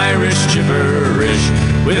some Irish gibberish.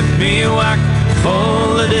 With me whack,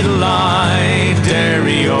 full a diddle I,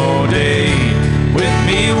 dairy o' day. With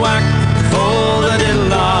me whack, full a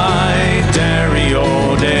diddle I, dairy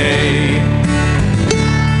o' day.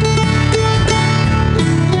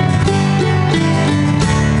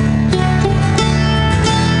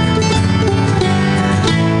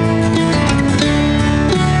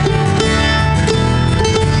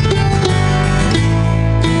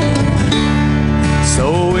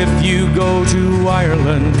 So if you go to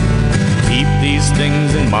Ireland, keep these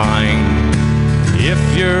things in mind. If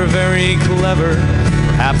you're very clever,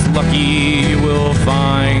 perhaps lucky you will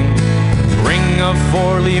find. Bring a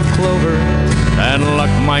 4-leaf clover, and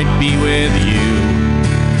luck might be with you.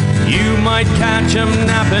 You might catch him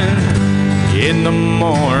napping in the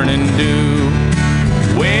morning dew.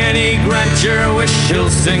 When he grants your wish, he'll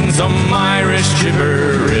sing some Irish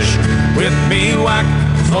gibberish. With me whack,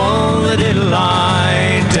 full a diddle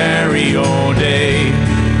I, dairy o' day.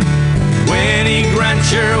 When he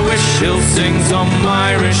grants your wish, he'll sing some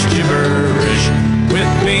Irish gibberish.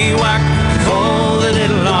 With me whack, full a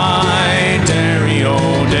diddle I, dairy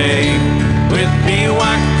o' day. With me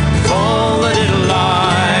whack, full a diddle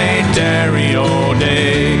I, dairy o'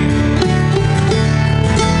 day.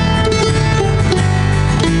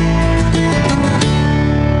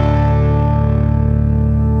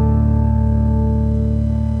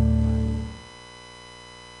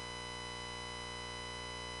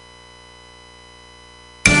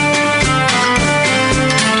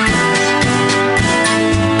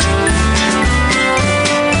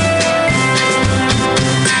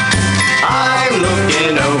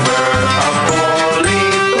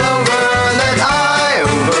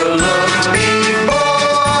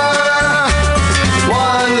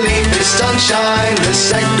 Sunshine, the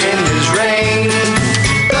second is rain.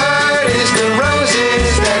 Third is the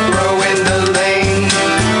roses that grow in the lane.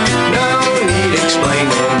 No need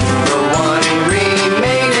explaining, the one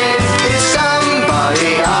remaining is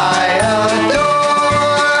somebody I adore.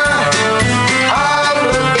 I'm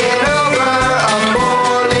looking over a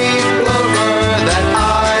 4-leaf clover that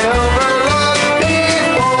I overlooked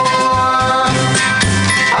before.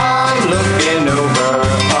 I'm looking over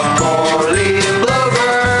a 4-leaf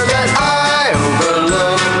clover that I overlooked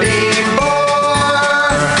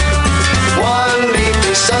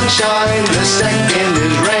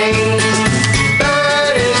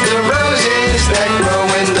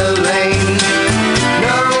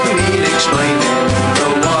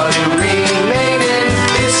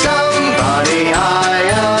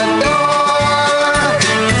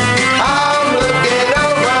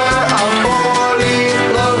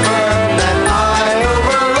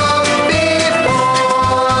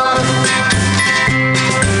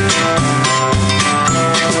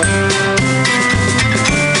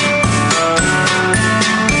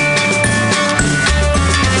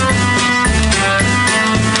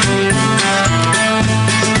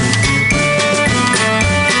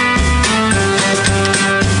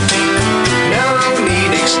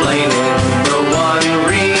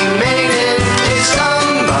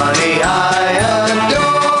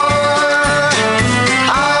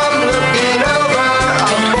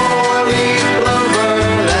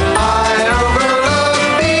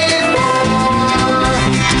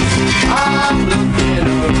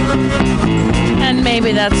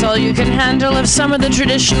that's all you can handle of some of the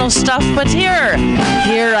traditional stuff. But here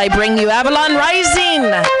I bring you Avalon Rising,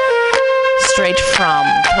 straight from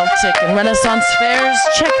Celtic and Renaissance fairs.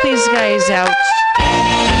 Check these guys out.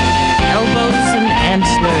 Elbows and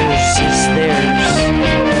Antlers is theirs.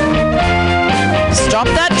 Stop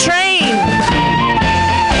that train!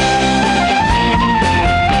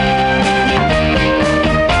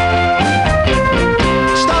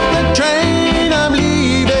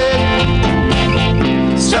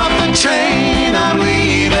 Train, I'm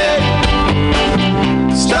leaving.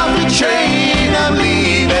 Stop the train, I'm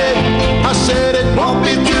leaving. I said it won't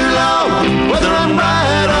be too long, whether I'm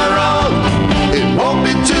right or wrong. It won't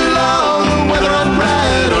be too long, whether I'm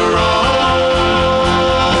right or wrong.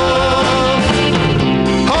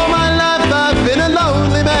 All my life I've been a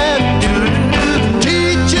lonely man,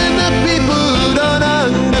 teaching the people who don't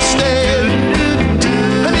understand.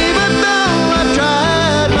 And even though I've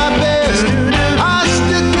tried my best, I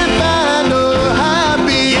still can't find no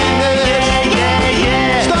happiness.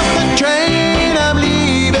 Stop the train, I'm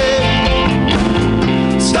leaving.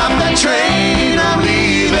 Stop the train, I'm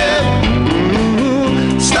leaving.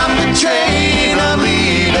 Stop the train, I'm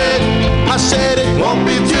leaving. I said it won't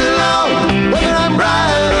be too long, whether I'm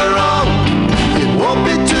right or wrong. It won't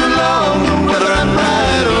be too long, whether I'm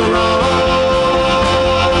right or wrong.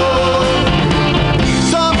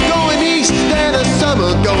 Some going east and some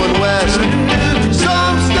are going west.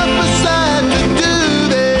 Some step aside to do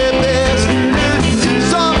their best.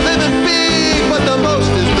 Some living big, but the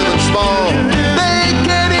most is living small. They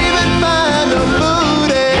can't even find no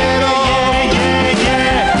food at all.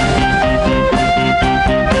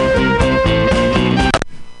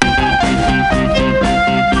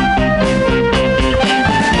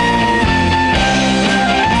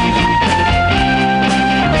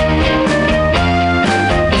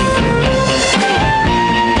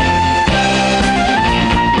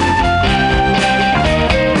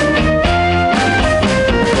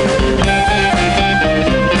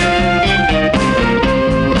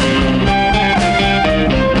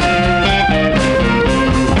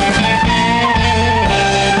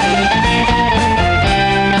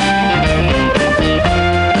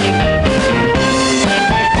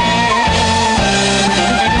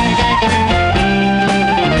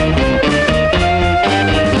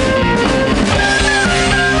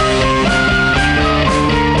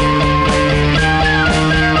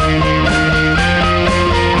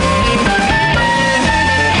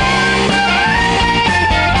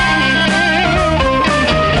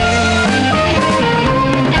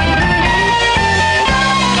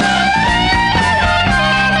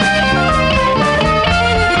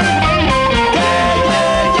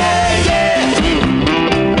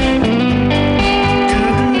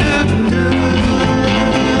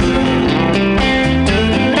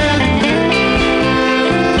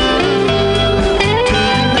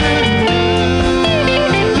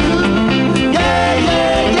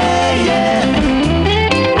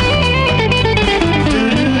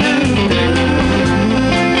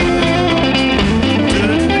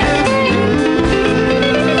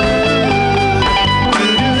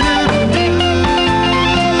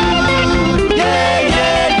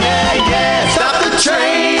 Stop the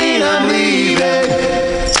train, I'm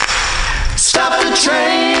leaving. Stop the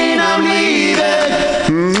train, I'm leaving.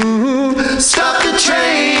 Stop the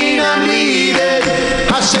train, I'm leaving.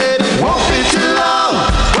 I said it won't be too long,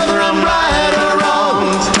 whether I'm right or wrong.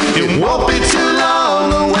 It won't be too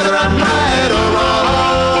long, whether I'm right or wrong.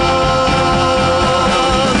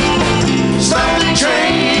 Stop the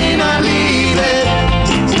train, I'm leaving.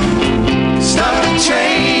 Stop the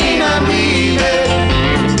train, I'm leaving.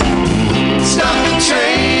 Stop the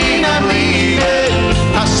train, I'm leaving.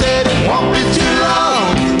 I said it won't be too long,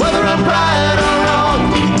 whether I'm right or wrong.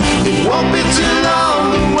 It won't be too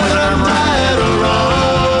long, whether I'm right or wrong.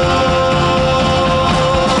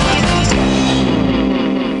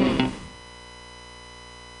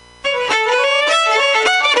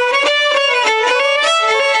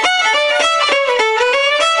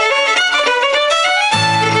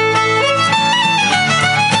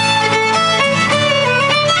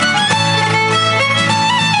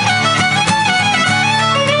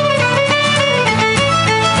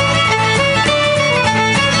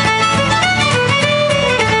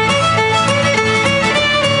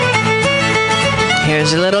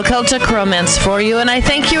 Here's a little Celtic romance for you, and I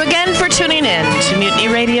thank you again for tuning in to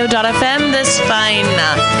MutinyRadio.fm this fine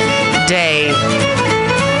day.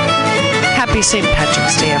 Happy St.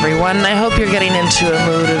 Patrick's Day, everyone. I hope you're getting into a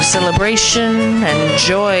mood of celebration and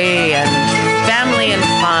joy and family and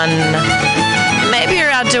fun. Maybe you're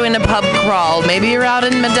out doing doing a pub crawl. Maybe you're out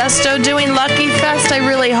in Modesto doing Lucky Fest. I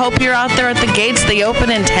really hope you're out there at the gates. They open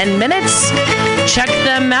in 10 minutes. Check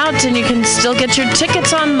them out, and you can still get your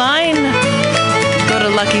tickets online. Go to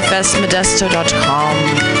luckyfestmodesto.com.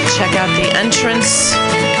 Check out the entrance.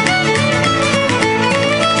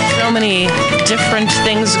 So many different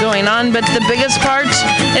things going on, but the biggest part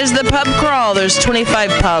is the pub crawl. There's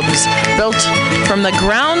 25 pubs built from the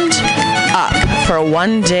ground up for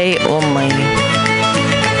one day only.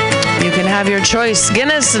 You can have your choice: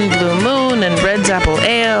 Guinness and Blue Moon and Red's Apple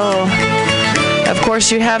Ale. Of course,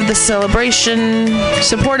 you have the celebration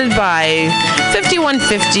supported by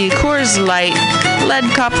 5150, Coors Light, Lead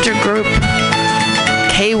Copter Group,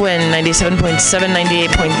 K-Win 97.7,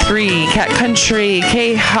 98.3, Cat Country,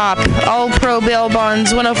 K-Hop, All Pro Bail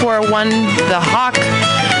Bonds, 104.1, The Hawk.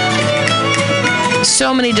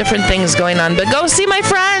 So many different things going on, but go see my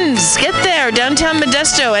friends. Get there, downtown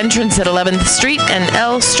Modesto, entrance at 11th Street and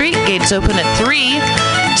L Street. Gates open at 3.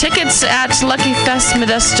 Tickets at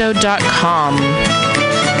luckyfestmodesto.com.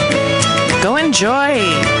 Go enjoy.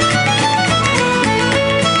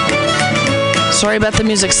 Sorry about the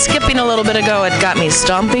music skipping a little bit ago. It got me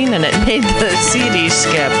stomping and it made the CD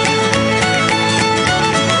skip.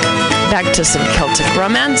 Back to some Celtic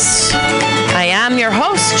romance. I am your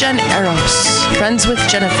host, Jen Eros. Friends with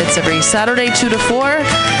Jennifer every Saturday, 2 to 4.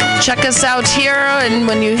 Check us out here, and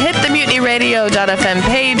when you hit the MutinyRadio.fm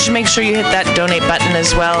page, make sure you hit that donate button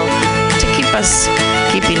as well to keep us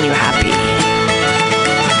keeping you happy.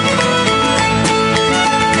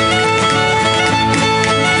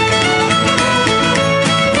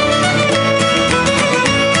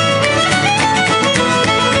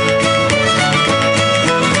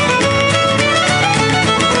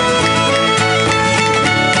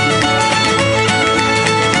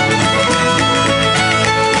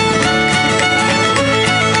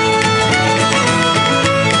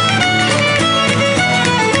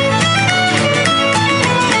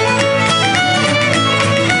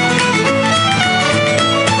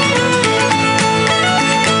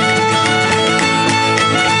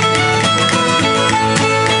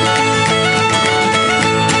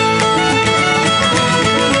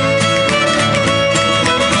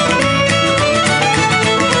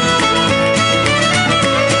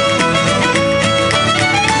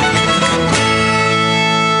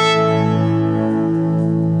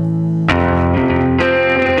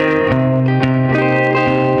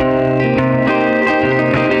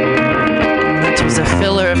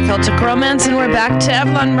 Romance, and we're back to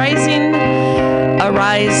Avalon Rising.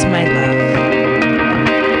 Arise, my love.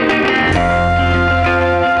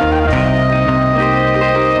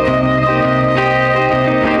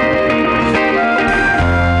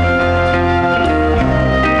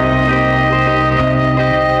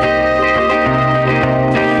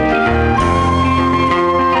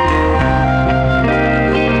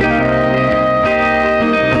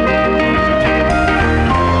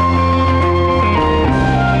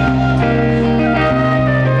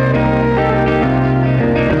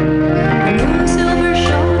 Ooh.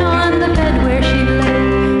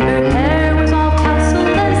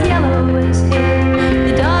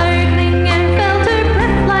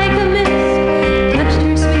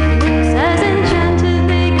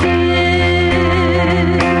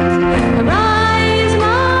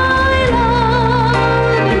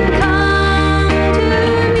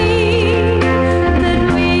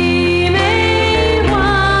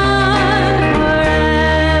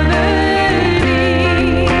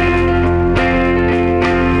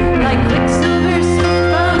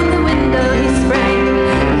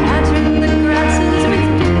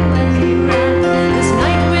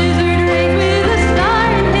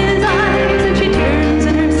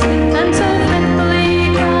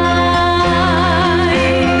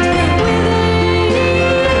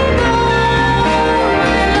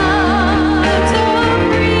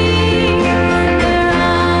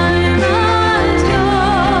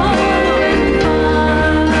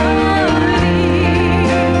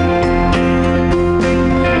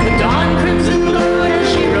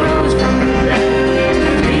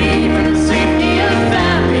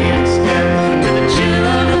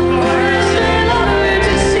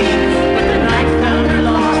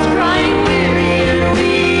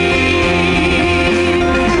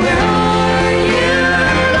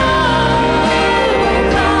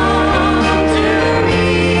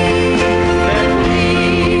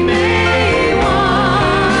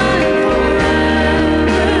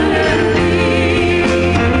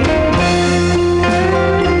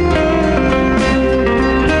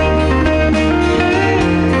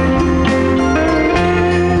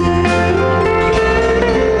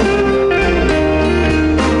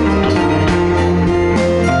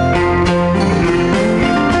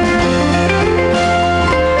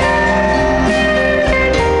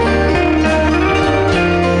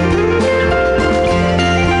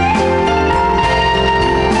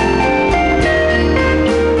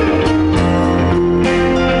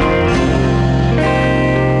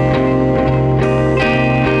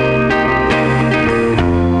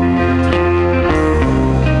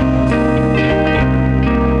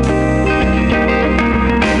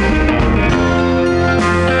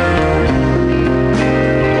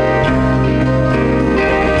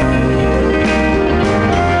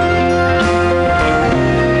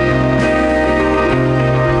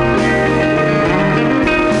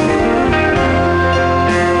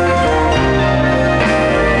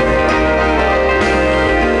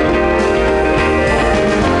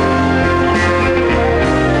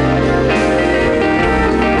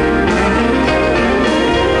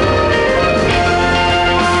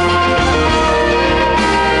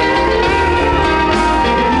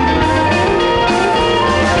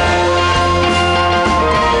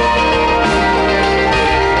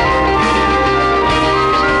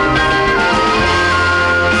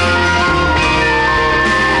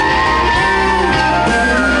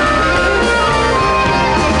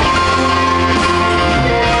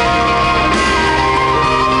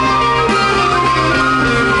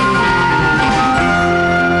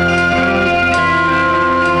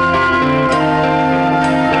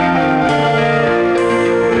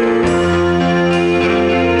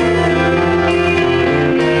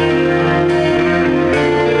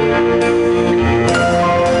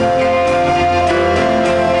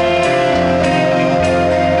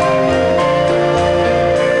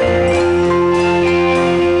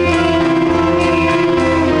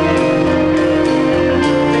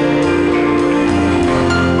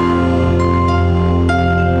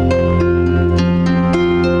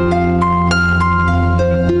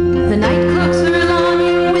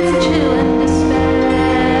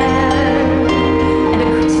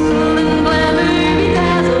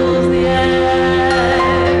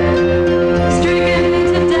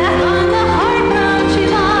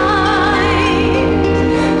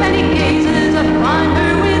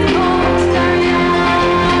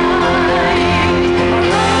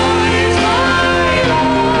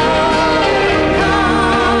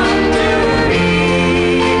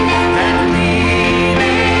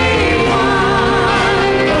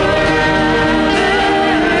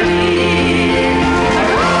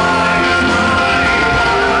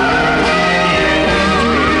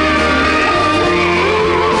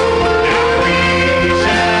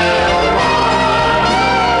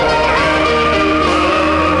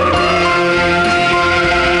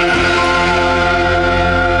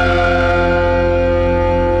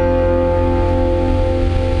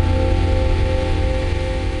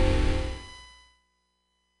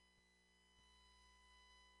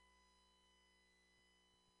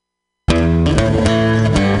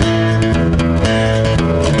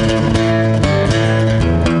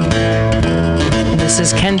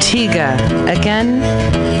 This is Cantiga. Again,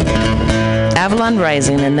 Avalon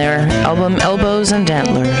Rising in their album Elbows and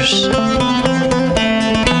Antlers.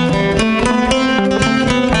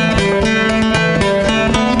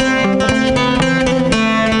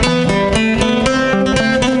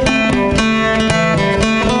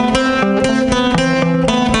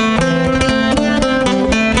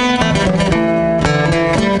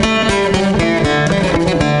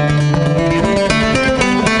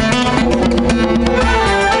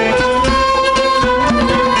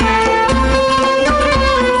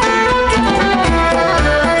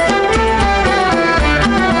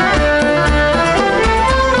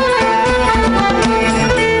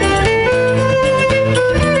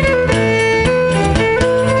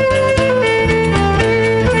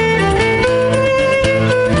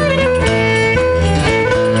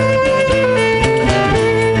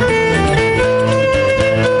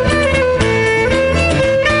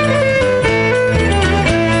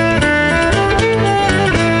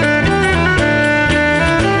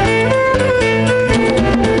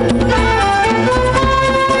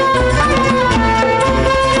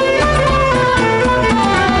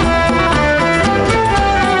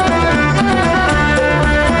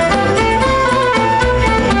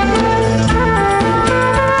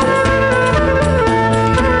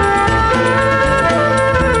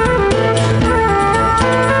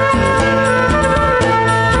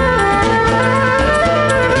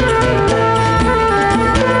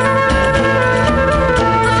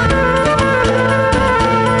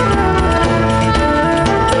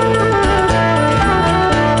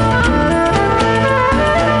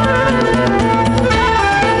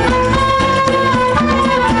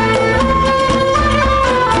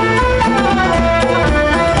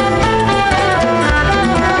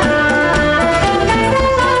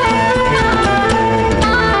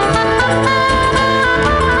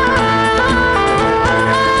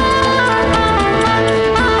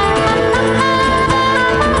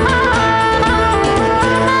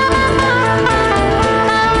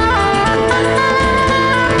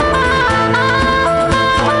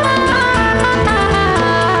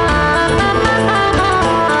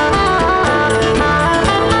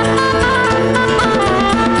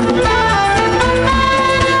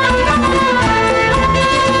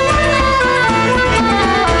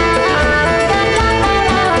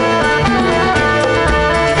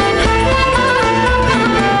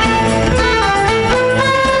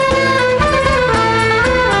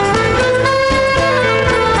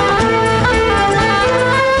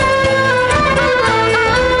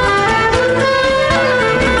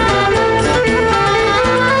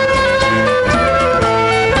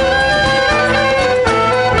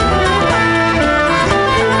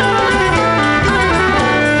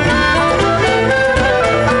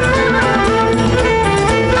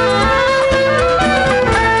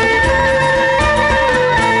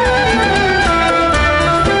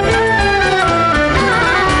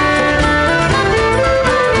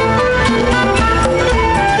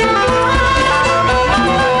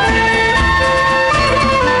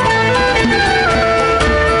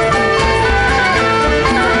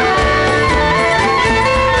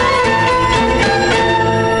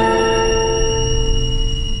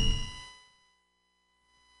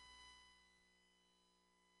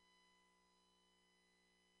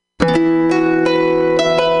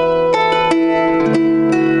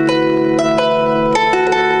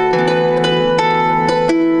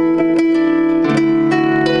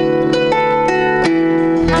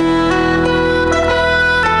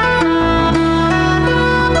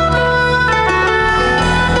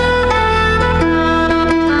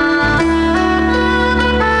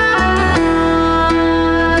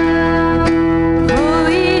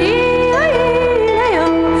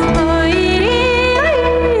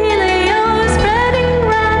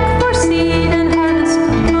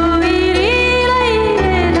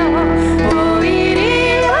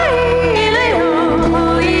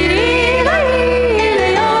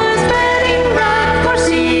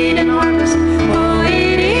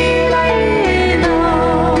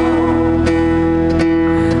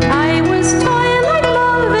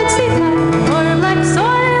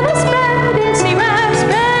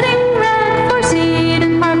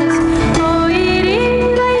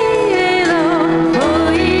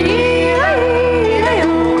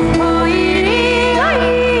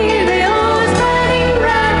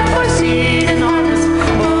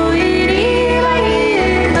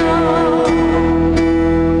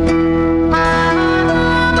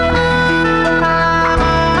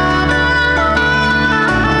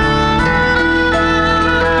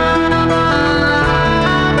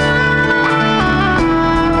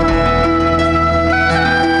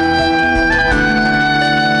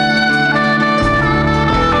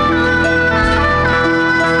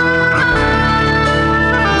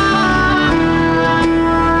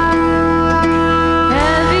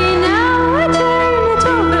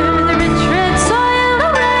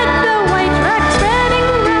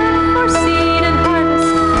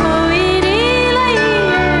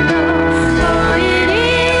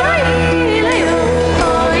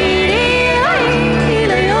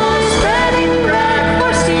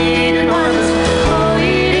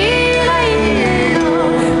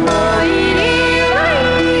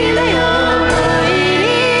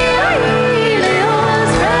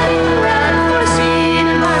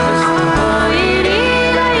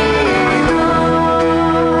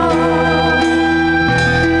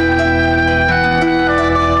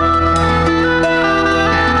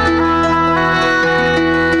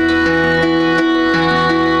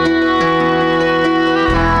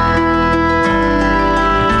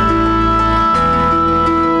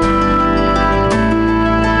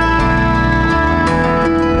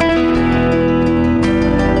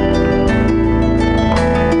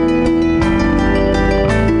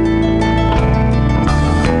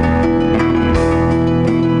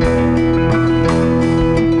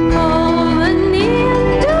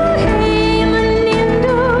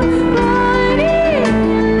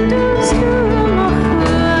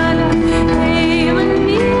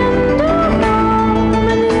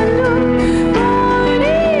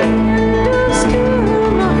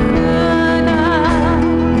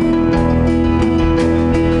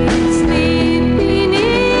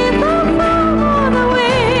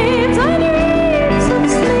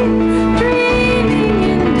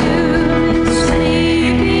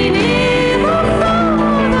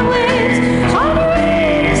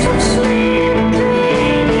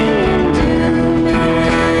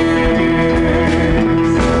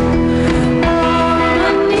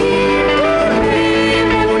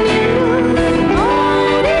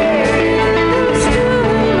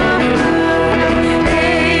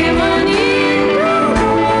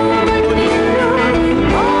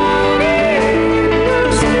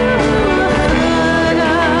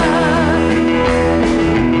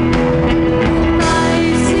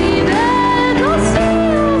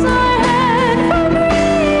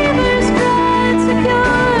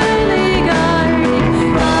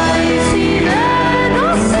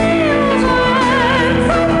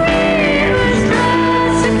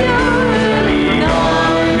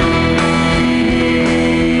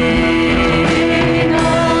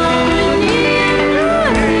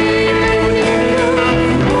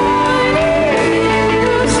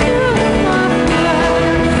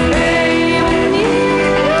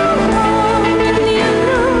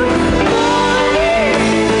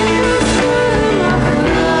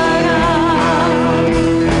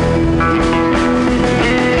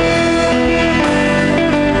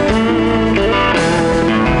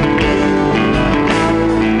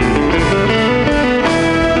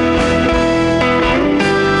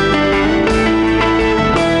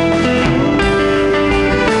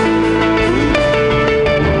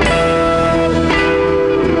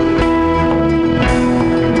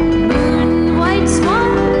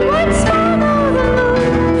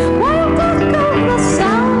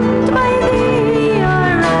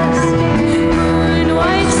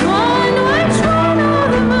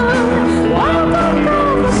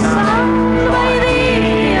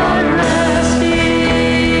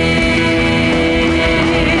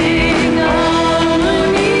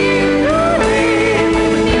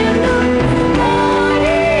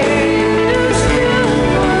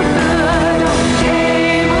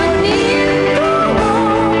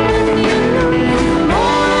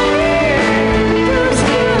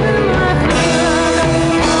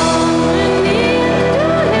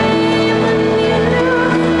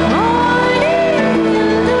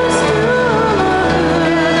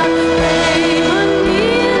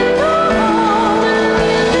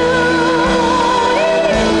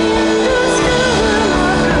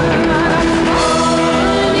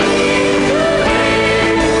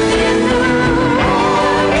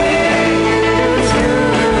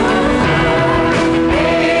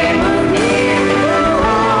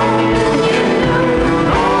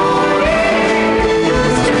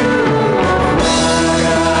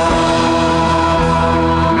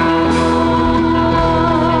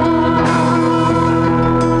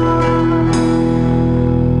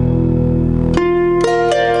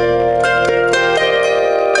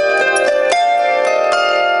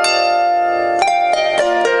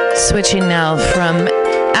 Switching now from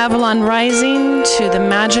Avalon Rising to the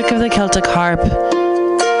magic of the Celtic harp.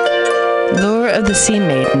 Lure of the Sea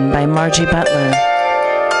Maiden by Margie Butler.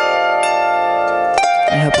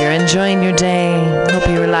 I hope you're enjoying your day. Hope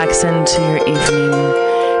you relax into your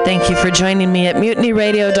evening. Thank you for joining me at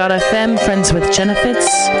MutinyRadio.fm, Friends with Genefits,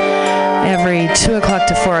 every 2 o'clock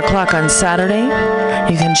to 4 o'clock on Saturday.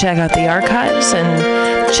 You can check out the archives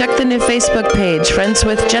and check the new Facebook page, Friends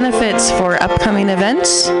with Genefits, for upcoming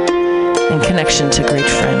events and connection to great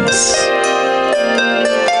friends.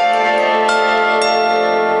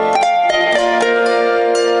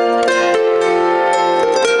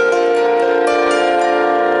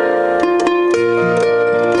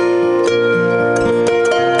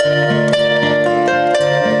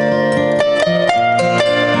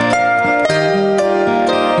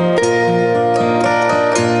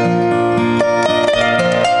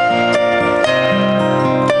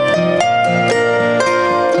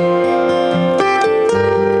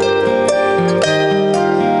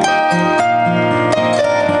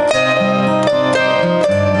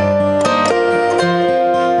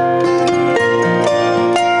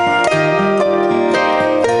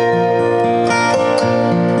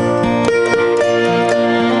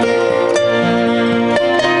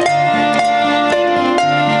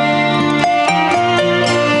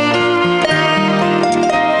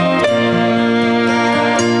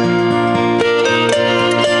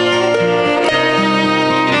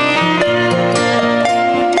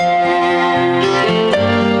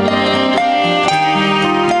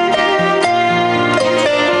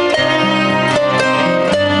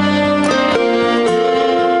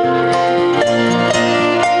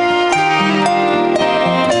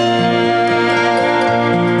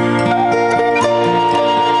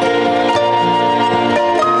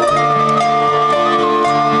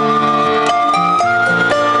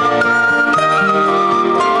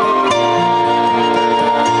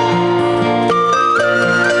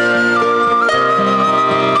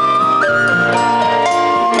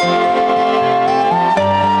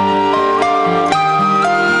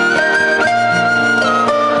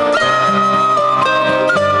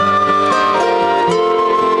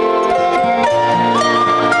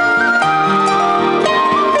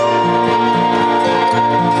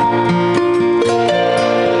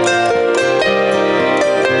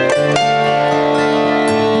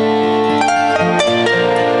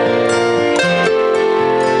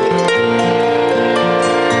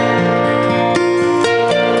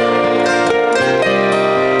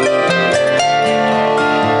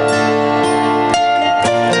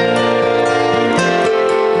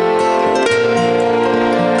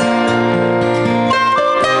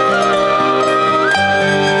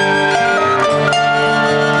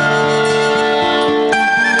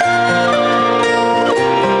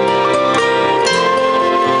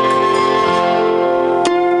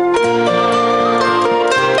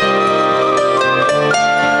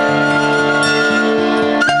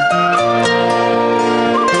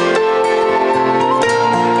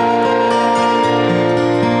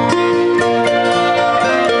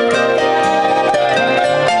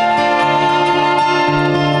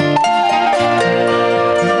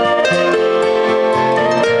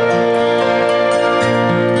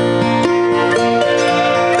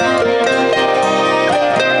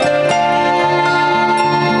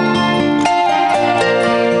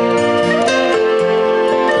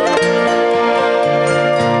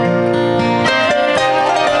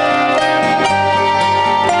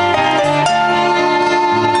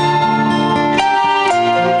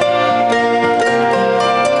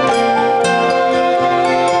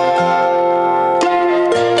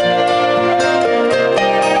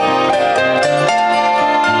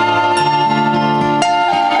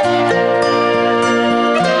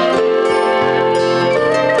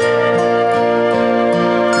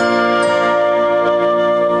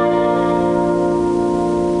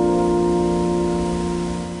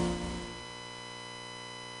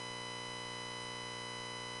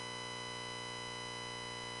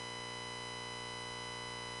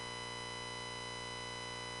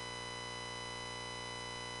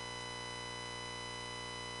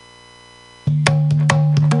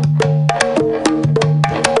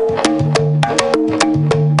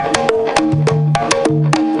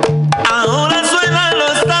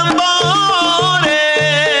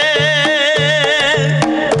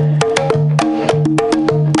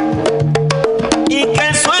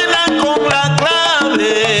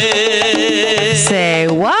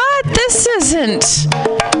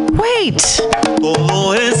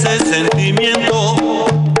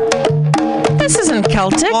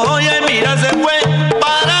 Celtic.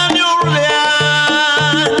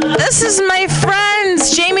 This is my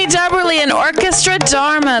friends, Jamie W. and Orchestra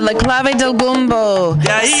Dharma, La Clave del Gumbo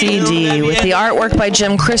CD with the artwork by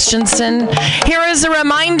Jim Christensen. Here is a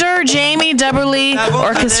reminder, Jamie Dubberly,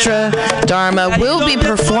 Orchestra Dharma will be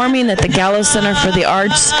performing at the Gallo Center for the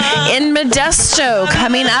Arts in Modesto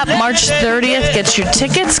coming up March 30th. Get your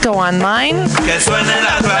tickets, go online.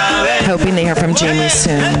 Hoping to hear from Jamie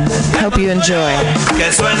soon. Hope you enjoy.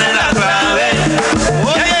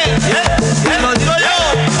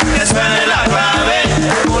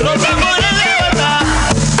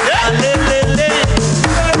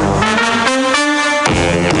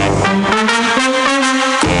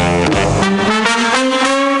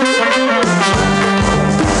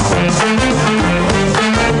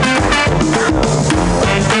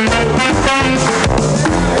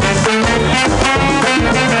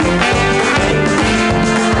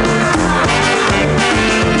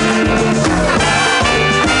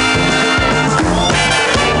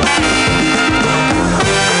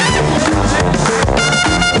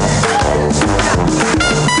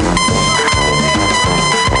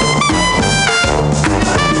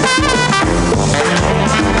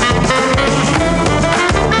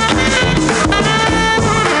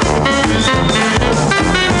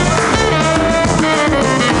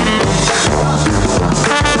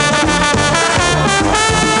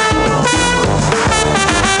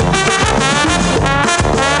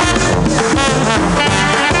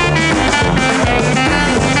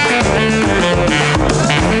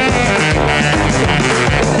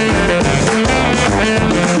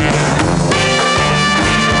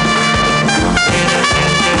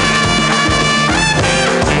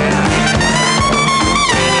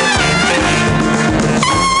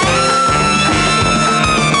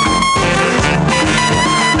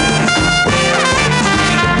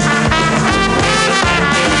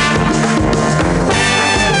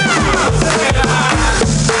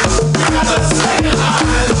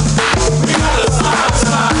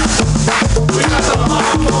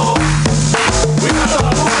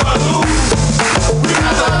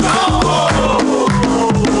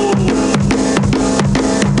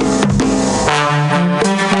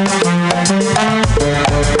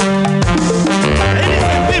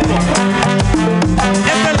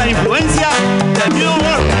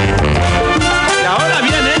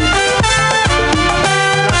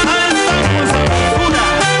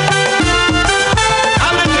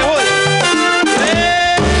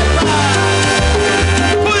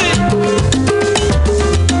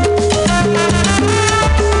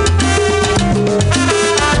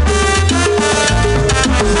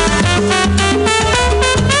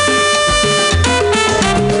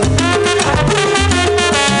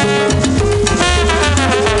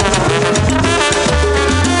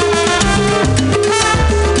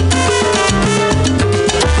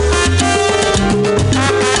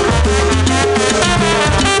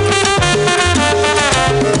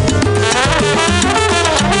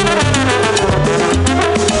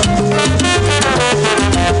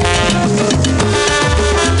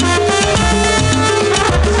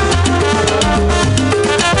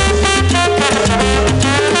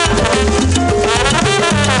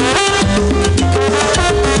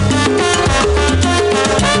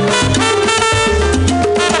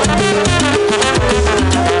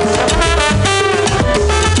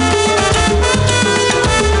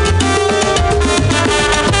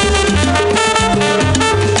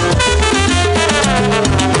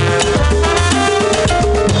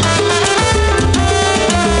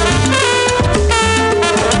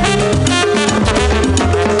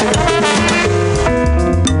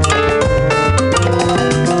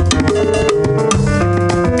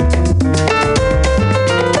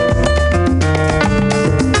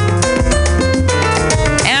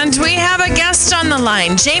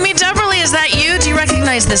 line. Jamie Dubberly, is that you? Do you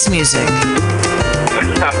recognize this music?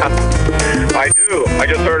 I do. I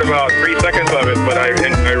just heard about 3 seconds of it, but I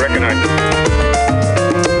recognize it.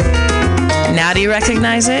 Now do you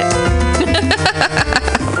recognize it?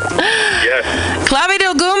 Yes. Clave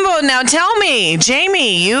del Gumbo, now tell me,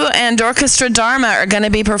 Jamie, you and Orchestra Dharma are going to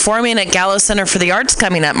be performing at Gallo Center for the Arts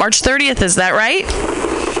coming up March 30th, is that right?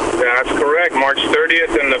 That's correct. March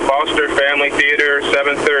 30th in the Foster Family Theater,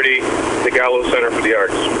 7:30, the Gallo Center for the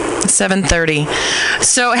Arts. 7:30.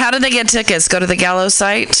 So how do they get tickets? Go to the Gallo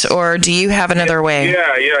site, or do you have another way?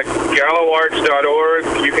 Yeah. GalloArts.org.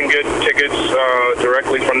 You can get tickets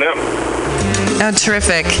directly from them. Oh,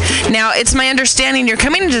 terrific. Now, it's my understanding you're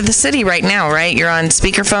coming into the city right now, right? You're on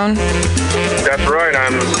speakerphone? That's right.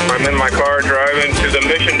 I'm in my car driving to the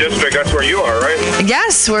Mission District. That's where you are, right?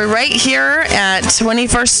 Yes, we're right here at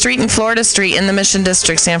 21st Street and Florida Street in the Mission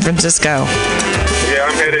District, San Francisco. Yeah,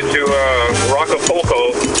 I'm headed to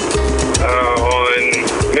Rockapulco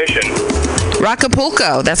on Mission.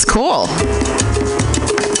 Acapulco. That's cool.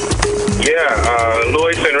 Yeah,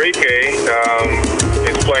 Luis Enrique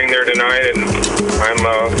is playing there tonight, and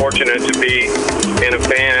I'm fortunate to be in a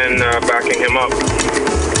band backing him up.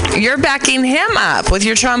 You're backing him up with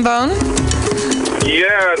your trombone?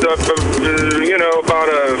 Yeah, about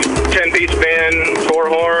a 10-piece band, 4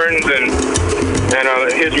 horns, and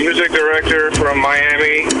his music director from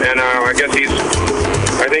Miami, and I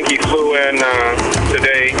think he flew in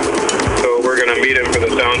today, so we're going to meet him for the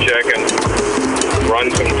sound check and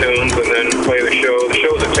run some tunes and then play the show. The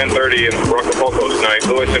show's at 10:30 in Acapulco tonight.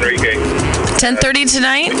 Luis Enrique. 10:30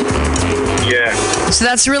 tonight? Yeah. So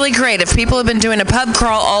that's really great. If people have been doing a pub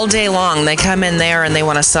crawl all day long, they come in there and they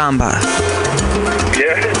want a samba.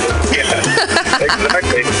 Yeah,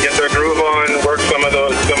 exactly. Get their groove on, work some of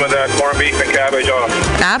that corned beef and cabbage off.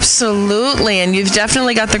 Absolutely, and you've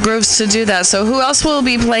definitely got the grooves to do that. So who else will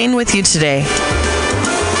be playing with you today?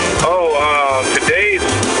 Today's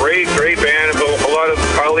great band. A lot of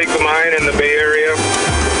colleagues of mine in the Bay Area.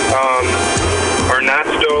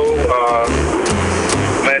 Ernesto,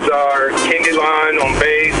 Mezar Kindilan on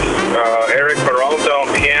bass, Eric Peralta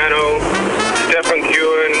on piano, Stefan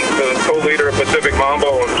Kewen, the co-leader of Pacific Mambo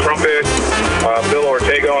on trumpet, Bill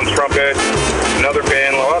Ortega on trumpet, another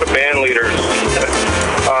band, a lot of band leaders.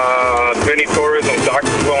 Vinny Torres on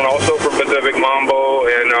saxophone, also from Pacific Mambo,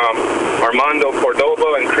 and Armando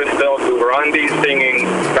Cordoba and Cristel Durandi singing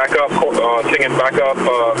backup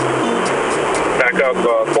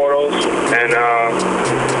chorals, and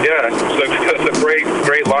it's a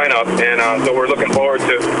great lineup, and so we're looking forward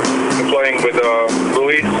to playing with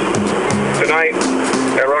Luis tonight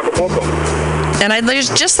at Acapulco. And I'd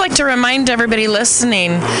just like to remind everybody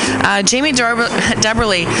listening, Jamie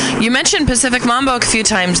Deberly, you mentioned Pacific Mambo a few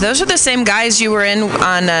times. Those are the same guys you were in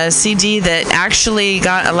on a CD that actually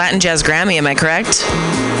got a Latin Jazz Grammy, am I correct?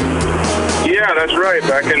 Yeah, that's right,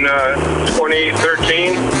 back in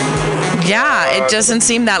 2013. Yeah, it doesn't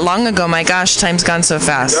seem that long ago. My gosh, time's gone so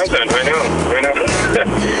fast. It doesn't, I know.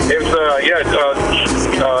 It's,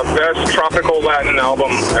 best tropical Latin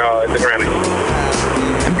album at the Grammy.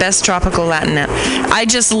 Best tropical Latin. I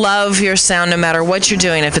just love your sound no matter what you're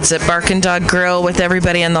doing. If it's at Bark and Dog Grill with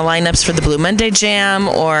everybody in the lineups for the Blue Monday Jam,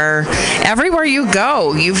 or everywhere you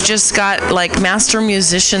go, you've just got like master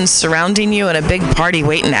musicians surrounding you and a big party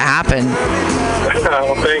waiting to happen.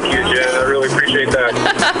 Well, thank you, Jen. I really appreciate that.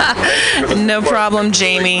 No problem,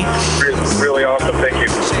 Jamie. Really awesome. Thank you.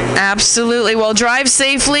 Absolutely. Well, drive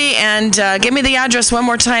safely and give me the address one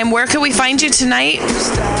more time. Where can we find you tonight?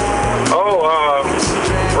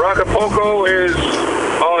 Acapulco is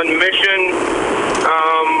on Mission.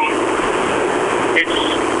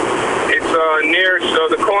 It's near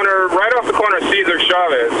the corner, right off the corner of Cesar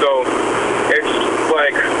Chavez. So it's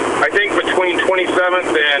like I think between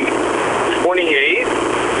 27th and 28th.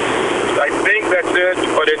 I think that's it,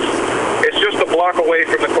 but it's just a block away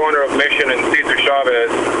from the corner of Mission and Cesar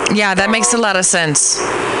Chavez. Yeah, that makes a lot of sense.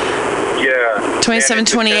 Yeah.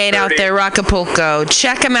 2728 out there, Acapulco.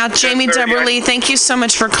 Check him out. Jamie Deberly, thank you so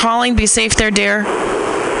much for calling. Be safe there, dear.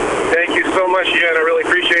 Thank you so much, Jen. I really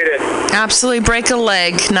appreciate it. Absolutely. Break a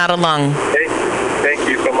leg, not a lung. Thank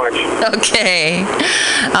you so much. Okay.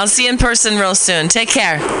 I'll see you in person real soon. Take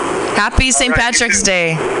care. Happy St. Patrick's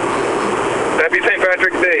Day. Happy St.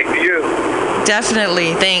 Patrick's Day to you.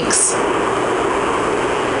 Definitely. Thanks.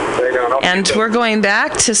 And we're going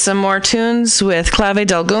back to some more tunes with Clave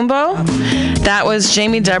del Gumbo. That was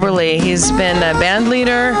Jamie Deberly. He's been a band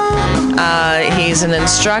leader. He's an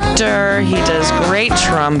instructor. He does great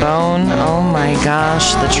trombone. Oh my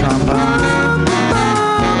gosh, the trombone.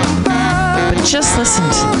 But just listen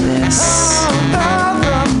to this.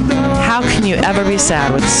 How can you ever be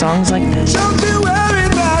sad with songs like this? Don't you worry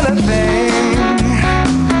about a thing.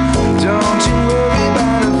 Don't you worry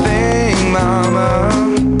about a thing, mama.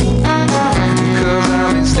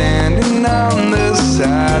 Standing on the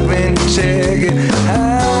side when you check it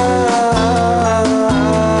out.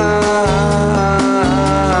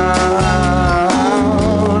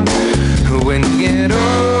 When you get off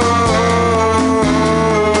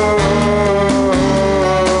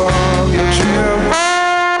your trip.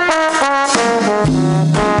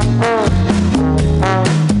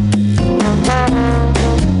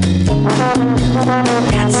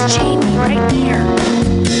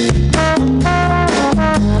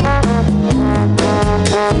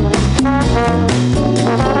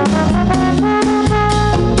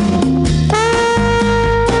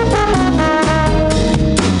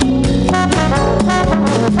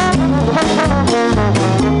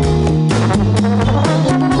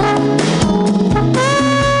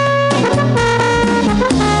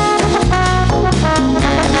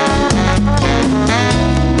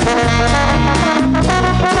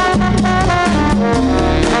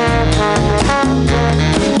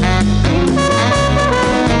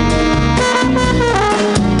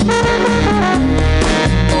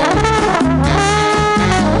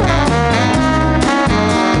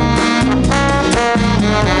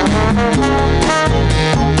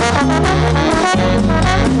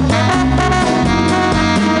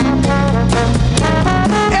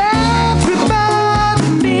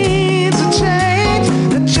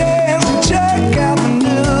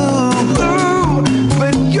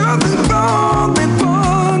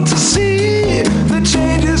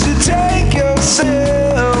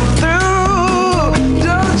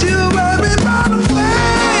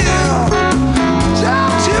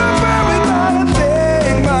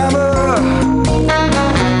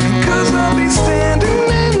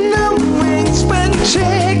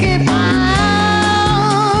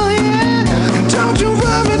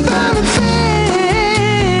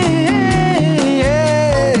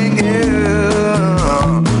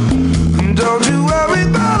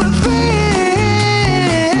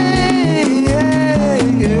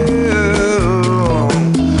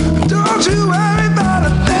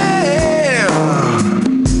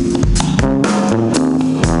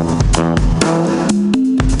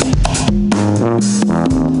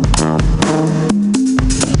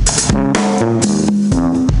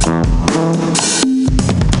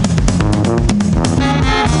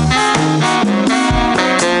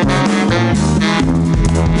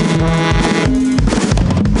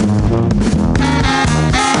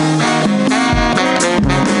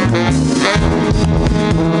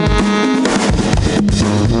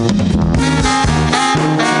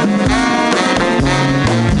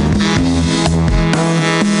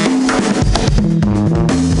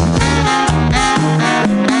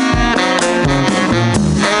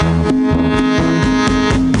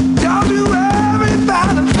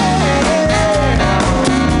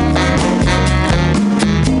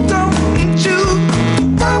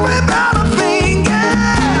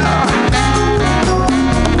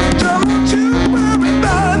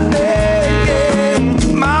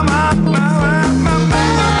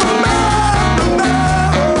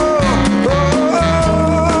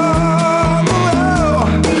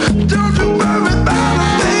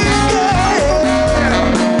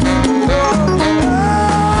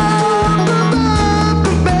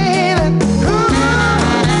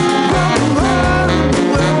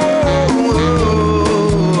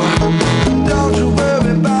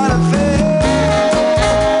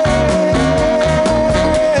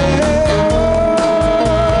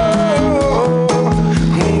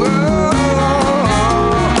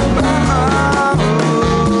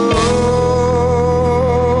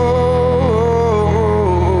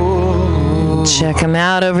 them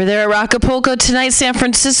out over there at Acapulco tonight, San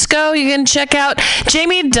Francisco. You can check out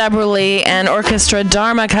Jamie Dubberly and Orchestra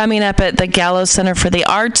Dharma coming up at the Gallo Center for the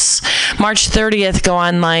Arts, March 30th. Go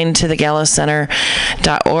online to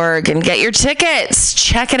thegallocenter.org and get your tickets.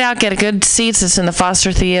 Check it out. Get good seats. It's in the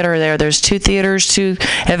Foster Theater there. There's 2 theaters, 2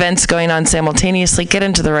 events going on simultaneously. Get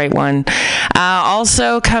into the right one.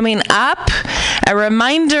 Also coming up, a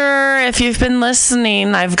reminder, if you've been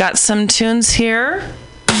listening, I've got some tunes here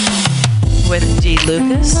with D.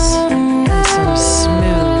 Lucas and some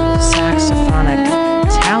smooth saxophonic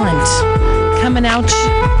talent coming at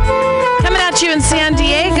you in San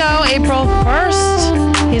Diego, April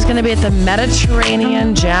 1st. He's going to be at the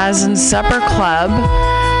Mediterranean Jazz and Supper Club,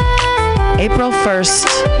 April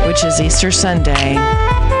 1st, which is Easter Sunday.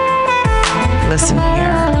 Listen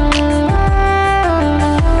here.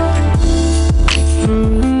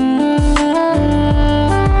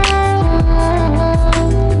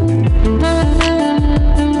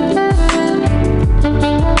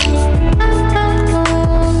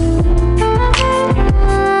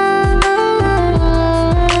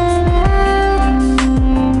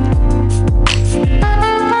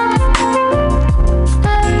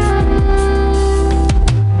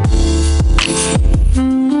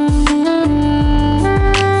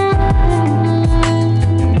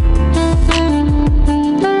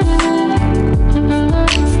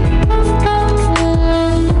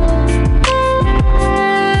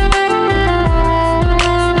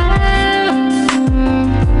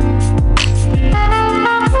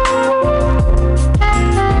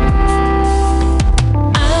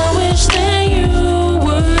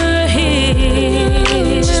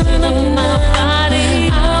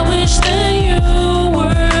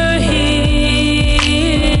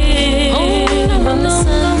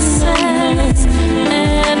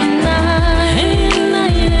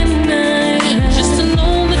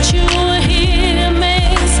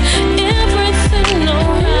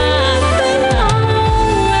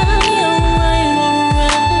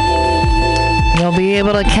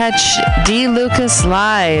 Catch D. Lucas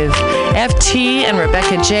live, FT and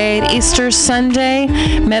Rebecca Jade, Easter Sunday,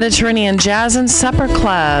 Mediterranean Jazz and Supper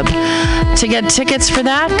Club. To get tickets for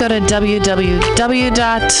that, go to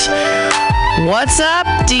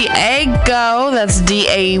www.whatsupdiego, that's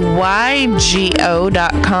DAYGO.com.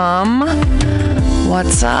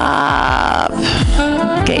 What's up?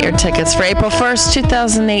 Get your tickets for April 1st,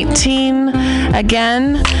 2018.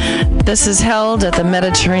 Again, this is held at the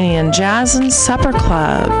Mediterranean Jazz and Supper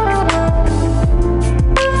Club.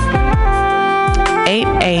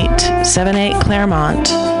 8878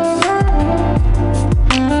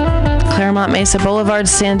 Claremont Mesa Boulevard,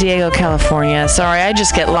 San Diego, California. Sorry, I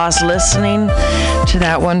just get lost listening to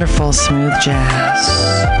that wonderful smooth jazz.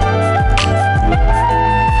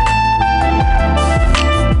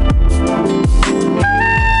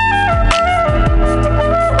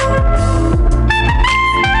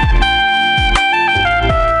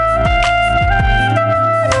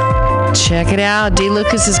 Check it out. D.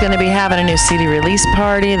 Lucas is going to be having a new CD release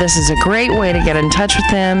party. This is a great way to get in touch with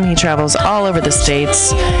him. He travels all over the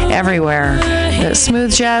states, everywhere that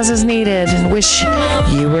smooth jazz is needed, and wish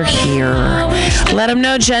you were here. Let him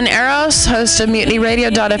know Jen Eros, host of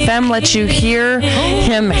MutinyRadio.fm, let you hear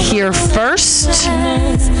him here first.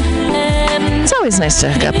 It's always nice to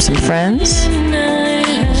hook up some friends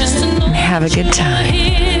and have a good time.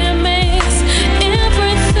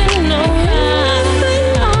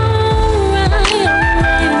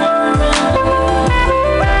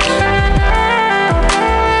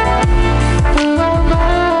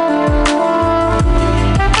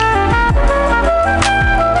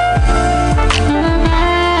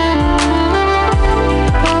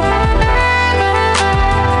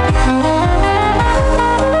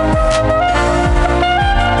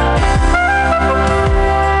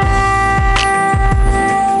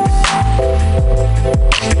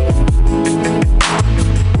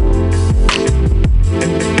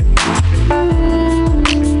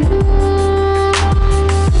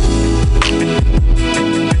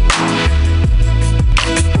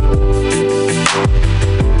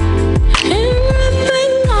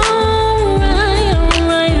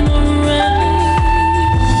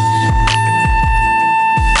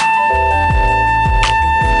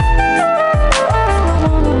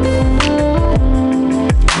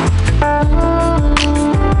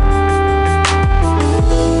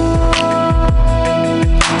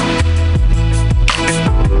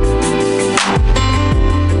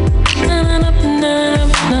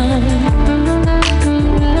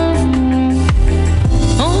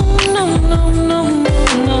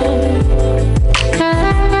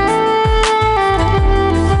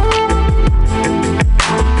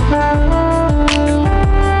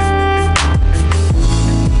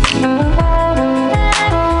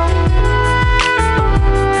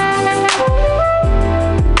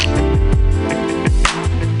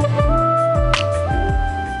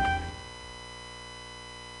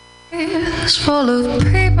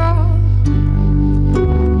 people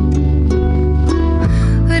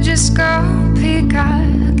who just go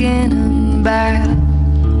peacocking about.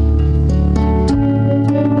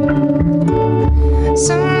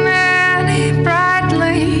 So many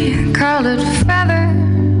brightly colored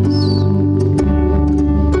feathers.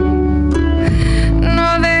 And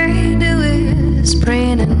all they do is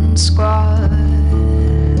preen and squat.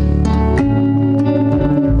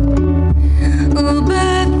 Oh,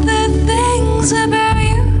 but the things about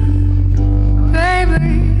you, baby,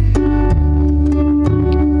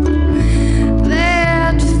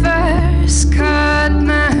 that first caught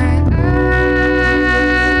my eye.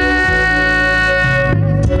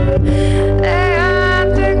 They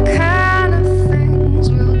aren't the kind of things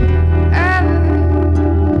we'll ever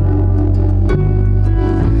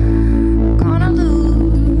gonna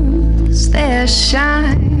lose their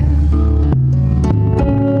shine.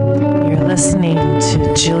 You're listening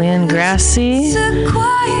to Julian Grassi,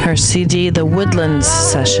 her CD, The Woodlands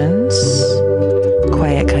Sessions,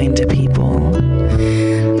 Quiet Kind of People.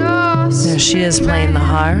 There she is playing the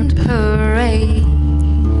harp.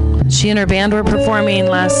 She and her band were performing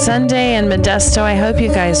last Sunday in Modesto. I hope you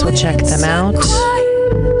guys will check them out.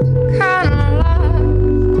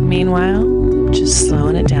 Meanwhile, just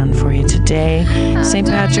slowing it down for you today. St.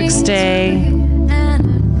 Patrick's Day.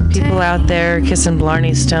 People out there kissing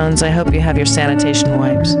Blarney Stones, I hope you have your sanitation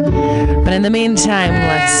wipes. But in the meantime,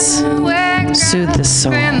 let's soothe the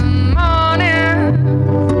soul.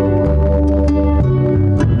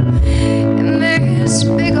 In this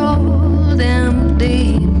big old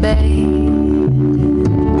empty bay,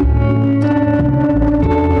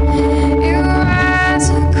 your eyes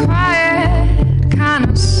are quiet, kind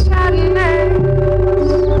of sadness.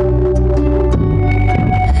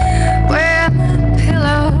 When the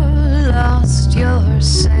pillow lost your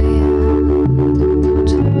scent.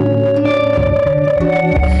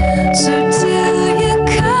 So till you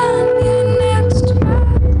come here next, my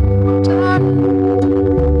darling,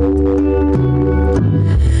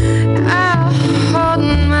 I'll hold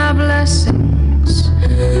my blessings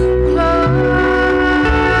close.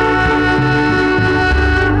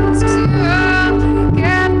 'Cause you only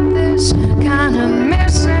get this kind of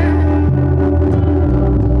missing.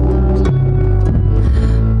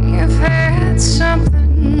 You've had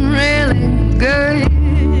something really good.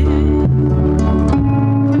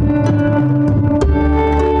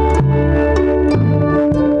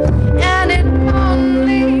 And it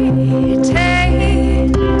only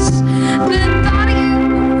takes the thought of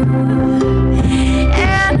you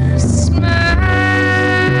and a smile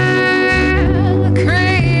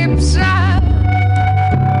creeps up,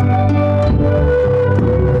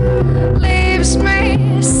 leaves me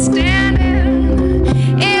standing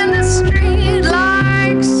in the street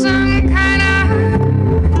like some kind of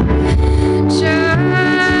charm.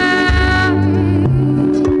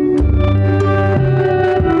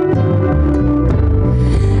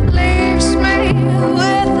 Leaves me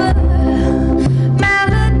with a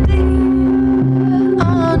melody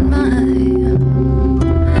on my mouth.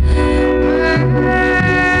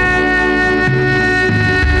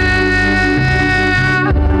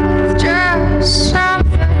 Just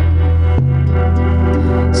something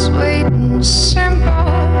sweet and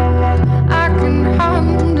simple I can hum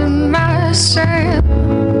to myself.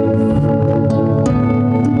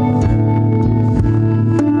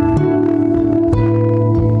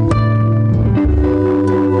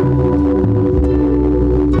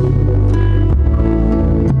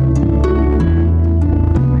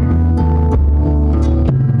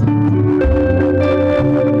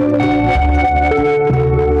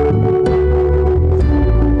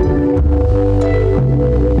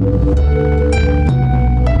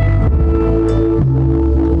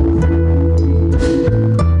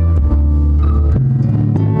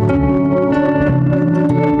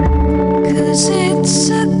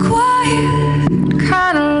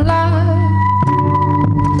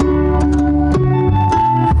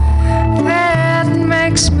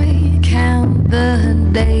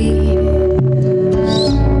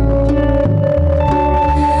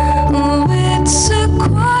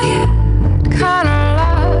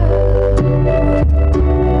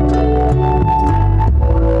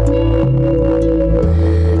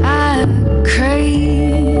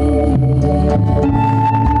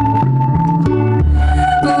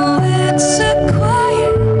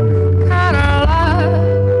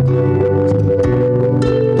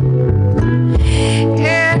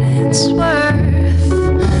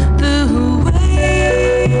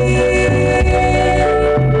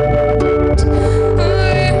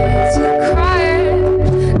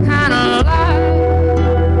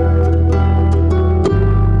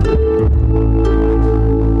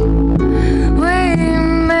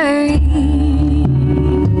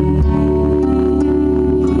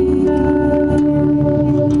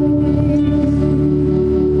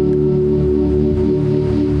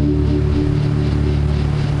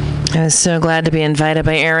 was so glad to be invited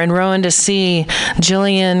by Aaron Rowan to see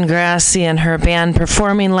Jillian Grassi and her band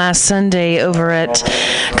performing last Sunday over at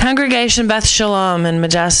Congregation Beth Shalom in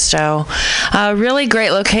Modesto. A really great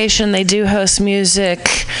location. They do host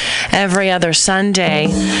music every other Sunday.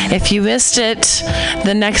 If you missed it,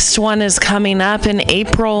 the next one is coming up in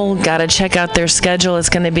April. Got to check out their schedule. It's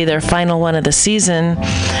going to be their final one of the season.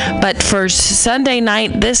 But for Sunday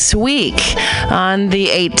night this week on the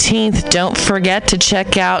 18th, don't forget to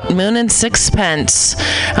check out Moon and Sixpence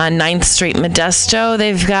on 9th Street, Modesto.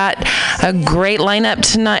 They've got a great lineup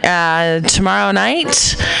tonight. Tomorrow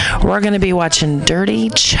night, we're going to be watching Dirty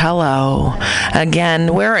Cello.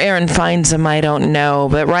 Again, where Aaron finds him, I don't know.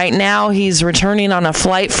 But right now, he's returning on a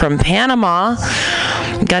flight from Panama.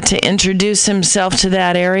 Got to introduce himself to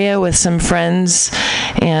that area with some friends,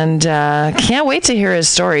 and can't wait to hear his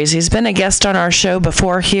stories. He's been a guest on our show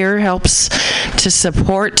before here, helps to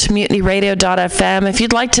support MutinyRadio.fm. If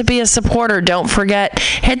you'd like to be a supporter, don't forget,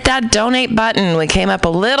 hit that donate button. We came up a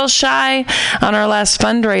little shy on our last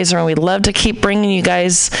fundraiser, and we'd love to keep bringing you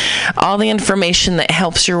guys all the information that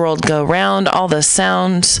helps your world go round, all the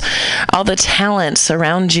sounds, all the talents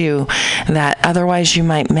around you that otherwise you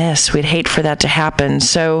might miss. We'd hate for that to happen.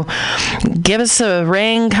 So give us a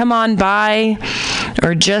ring, come on by,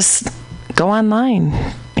 or just go online.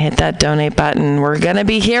 Hit that donate button. We're going to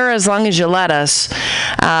be here as long as you let us.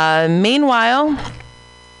 Meanwhile,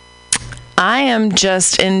 I am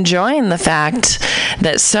just enjoying the fact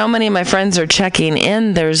that so many of my friends are checking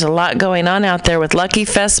in. There's a lot going on out there with Lucky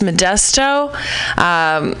Fest Modesto.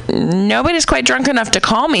 Nobody's quite drunk enough to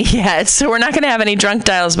call me yet, so we're not going to have any drunk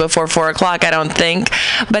dials before 4 o'clock, I don't think.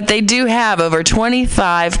 But they do have over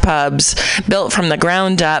 25 pubs built from the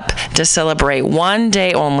ground up to celebrate one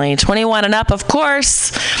day only. 21 and up, of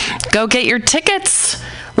course. Go get your tickets.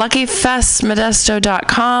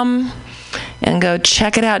 LuckyFestModesto.com. And go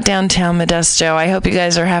check it out downtown Modesto. I hope you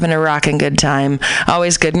guys are having a rockin' good time.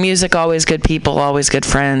 Always good music, always good people, always good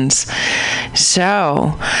friends.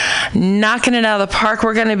 So, knocking it out of the park.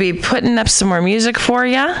 We're going to be putting up some more music for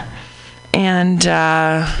you. And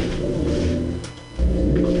I'm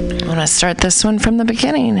going to start this one from the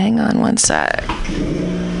beginning. Hang on one sec.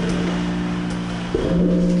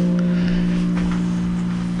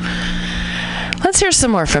 Let's hear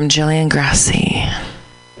some more from Jillian Grassi.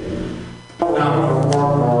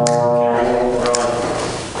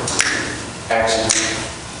 Action.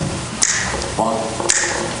 1,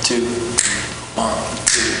 2, 1,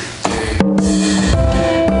 2,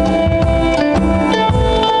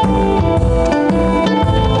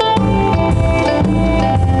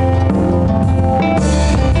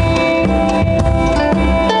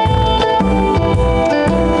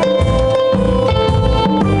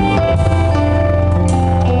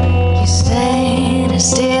 You say to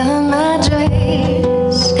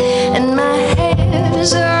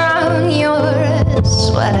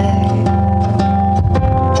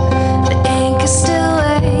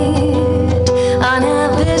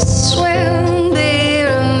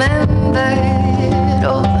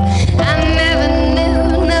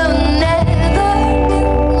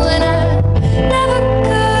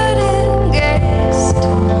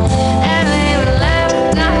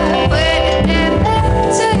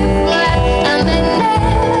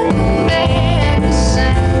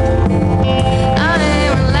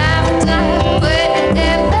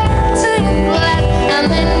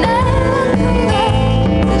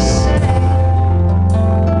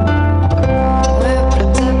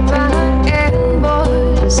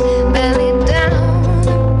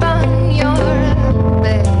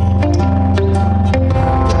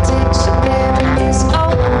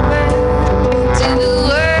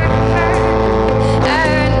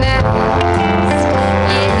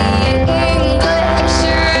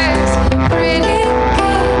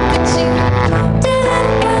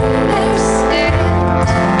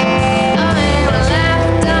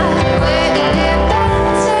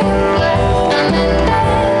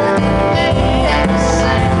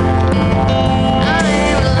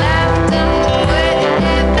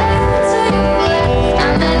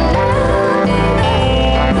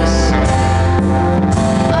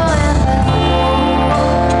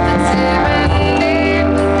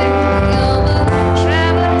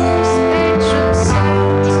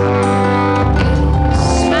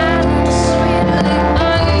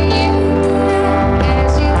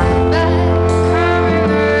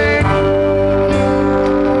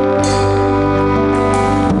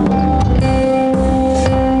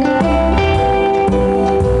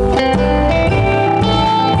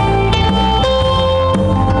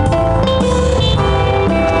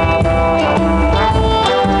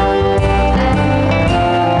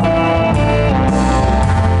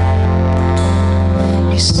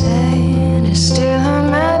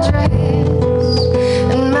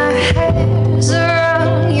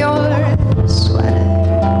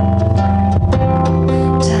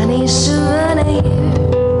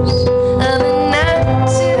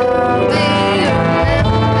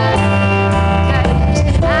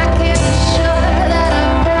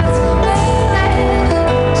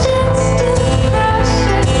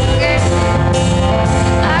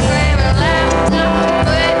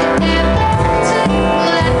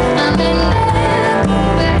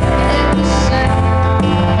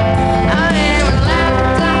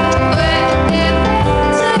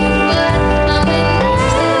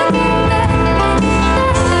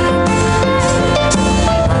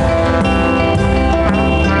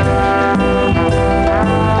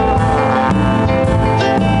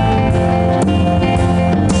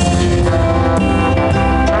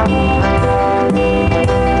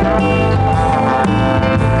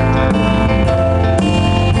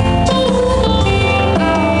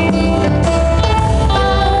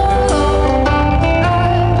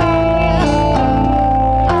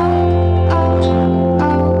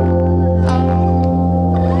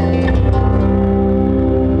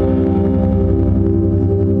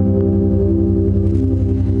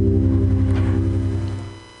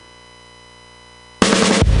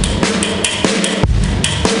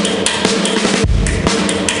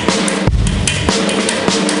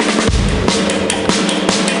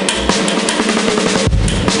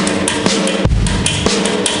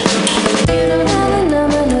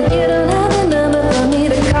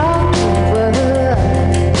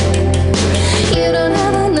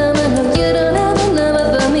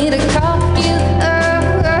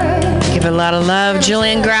lot of love.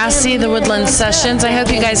 Julian Grassi, The Woodland Sessions. I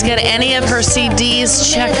hope you guys get any of her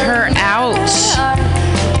CDs. Check her out.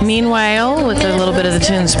 Meanwhile, with a little bit of the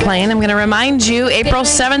tunes playing, I'm going to remind you, April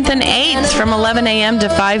 7th and 8th from 11 a.m. to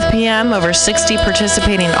 5 p.m., over 60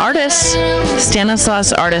 participating artists.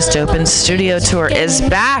 Stanislaus Artist Open Studio Tour is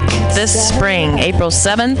back this spring, April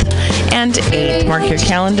 7th and 8th. Mark your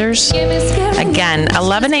calendars. Again,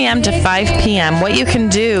 11 a.m. to 5 p.m. What you can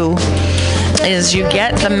do is you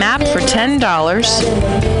get the map for $10.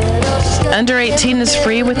 Under 18 is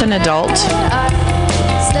free with an adult.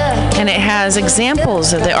 And it has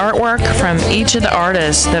examples of the artwork from each of the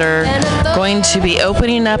artists that are going to be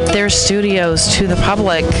opening up their studios to the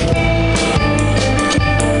public.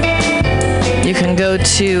 You can go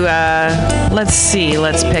to, let's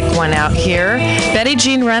pick one out here. Betty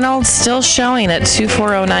Jean Reynolds, still showing at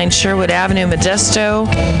 2409 Sherwood Avenue, Modesto.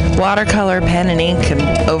 Watercolor, pen and ink, and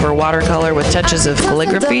over watercolor with touches of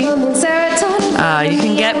calligraphy. You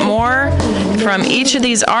can get more from each of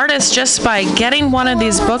these artists just by getting one of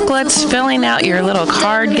these booklets, filling out your little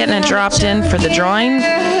card, getting it dropped in for the drawing.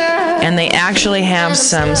 And they actually have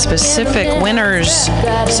some specific winners,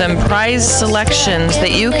 some prize selections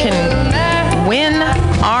that you can win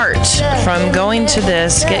art from going to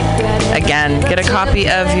this. Get a copy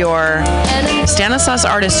of your Stanislaus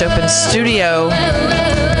Artist Open Studio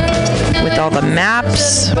with all the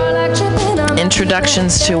maps,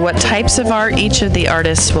 introductions to what types of art each of the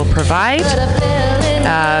artists will provide.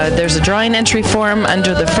 There's a drawing entry form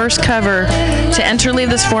under the first cover. To enter,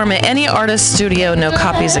 leave this form at any artist studio. No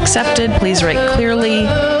copies accepted. Please write clearly.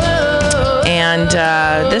 And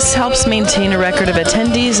this helps maintain a record of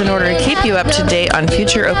attendees in order to keep you up to date on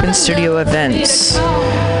future open studio events.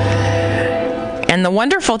 And the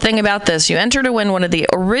wonderful thing about this, you enter to win one of the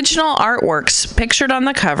original artworks pictured on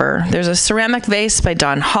the cover. There's a ceramic vase by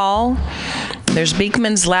Don Hall. There's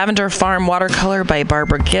Beekman's Lavender Farm watercolor by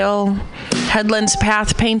Barbara Gill. Headlands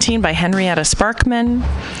Path painting by Henrietta Sparkman.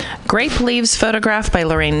 Grape Leaves photograph by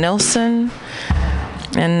Lorraine Nilsson.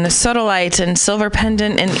 And the Sodalite and Silver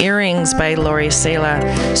Pendant and Earrings by Lori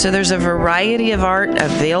Sela. So there's a variety of art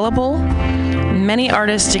available. Many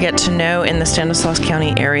artists to get to know in the Stanislaus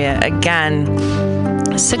County area. Again,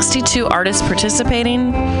 62 artists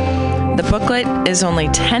participating. The booklet is only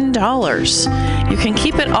 $10. You can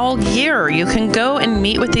keep it all year. You can go and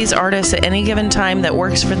meet with these artists at any given time that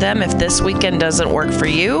works for them if this weekend doesn't work for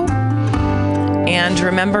you. And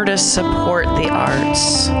remember to support the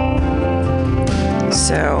arts.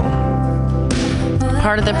 So,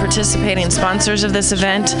 part of the participating sponsors of this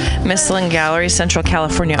event, Michelin Gallery, Central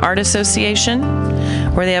California Art Association,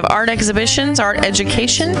 where they have art exhibitions, art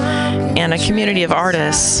education, and a community of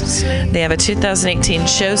artists. They have a 2018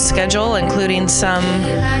 show schedule, including some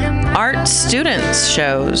art students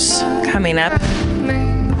shows coming up.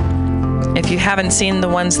 If you haven't seen the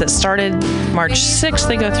ones that started March 6th,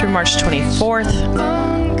 they go through March 24th.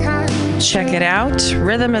 Check it out.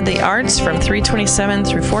 Rhythm of the Arts from 3/27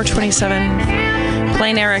 through 4/27.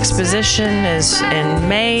 Plein Air Exposition is in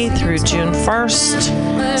May through June 1st.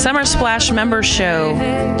 Summer Splash Member Show,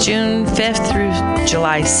 June 5th through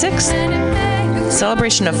July 6th.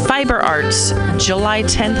 Celebration of Fiber Arts, July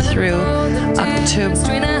 10th through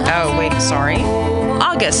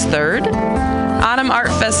August 3rd. Autumn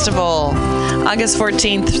Art Festival, August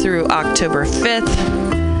 14th through October 5th.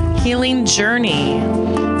 Healing Journey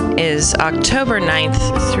is October 9th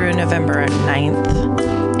through November 9th.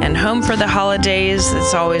 And Home for the Holidays,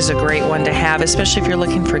 it's always a great one to have, especially if you're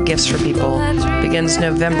looking for gifts for people. Begins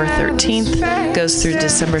November 13th, goes through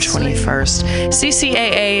December 21st.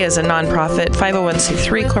 CCAA is a nonprofit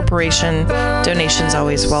 501c3 corporation. Donations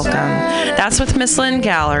always welcome. That's with Michelin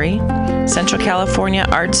Gallery. Central California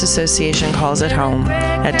Arts Association calls it home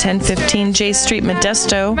at 1015 J Street,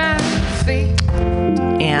 Modesto.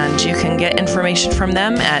 And you can get information from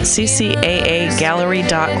them at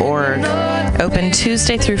ccaagallery.org. Open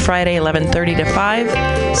Tuesday through Friday, 11:30 to 5,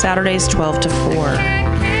 Saturdays 12 to 4.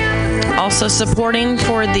 Also supporting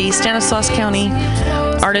for the Stanislaus County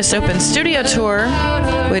Artist Open Studio Tour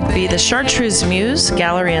would be the Chartreuse Muse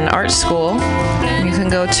Gallery and Art School. You can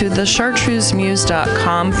go to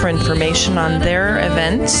thechartreusemuse.com for information on their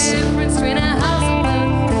events.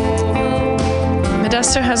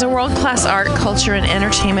 Modesto has a world-class art, culture, and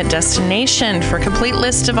entertainment destination. For a complete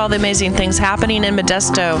list of all the amazing things happening in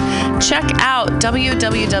Modesto, check out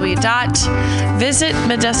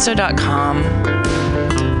www.visitmodesto.com.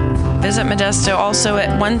 Visit Modesto also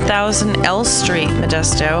at 1000 L Street,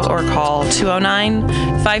 Modesto, or call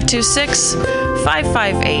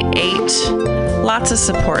 209-526-5588. Lots of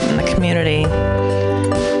support in the community.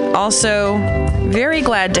 Also, very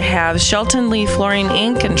glad to have Shelton Lee Flooring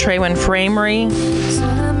Inc. and Traywin Framery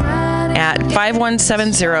at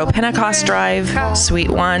 5170 Pentecost Drive, Suite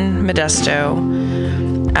 1, Modesto.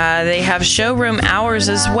 They have showroom hours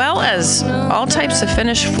as well as all types of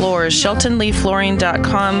finished floors.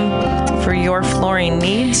 SheltonLeeFlooring.com for your flooring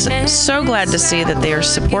needs. So glad to see that they are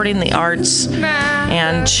supporting the arts.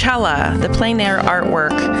 And Cella, the plein air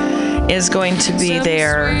artwork, is going to be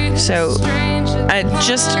there. So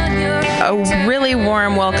just a really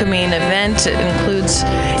warm, welcoming event. It includes,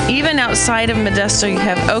 even outside of Modesto, you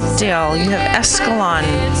have Oakdale, you have Escalon.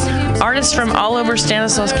 Artists from all over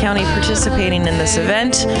Stanislaus County participating in this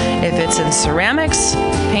event. If it's in ceramics,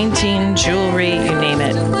 painting, jewelry, you name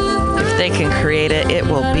it. If they can create it, it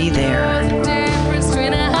will be there.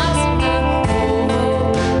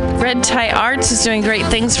 Red Tie Arts is doing great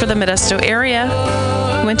things for the Modesto area.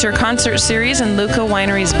 Winter concert series in Luca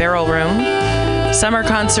Winery's Barrel Room. Summer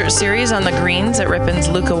concert series on the greens at Rippon's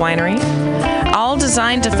Luca Winery. All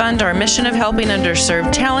designed to fund our mission of helping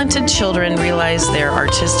underserved talented children realize their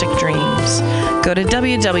artistic dreams. Go to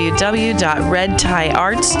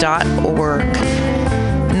www.redtiearts.org.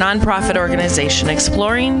 Nonprofit organization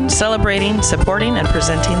exploring, celebrating, supporting, and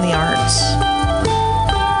presenting the arts.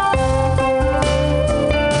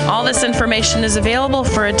 All this information is available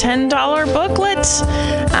for a $10 booklet.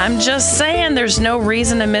 I'm just saying, there's no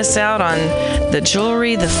reason to miss out on the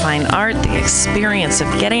jewelry, the fine art, the experience of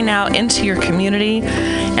getting out into your community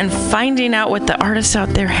and finding out what the artists out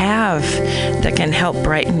there have that can help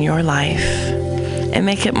brighten your life and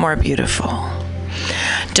make it more beautiful.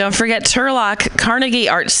 Don't forget Turlock Carnegie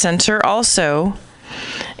Arts Center also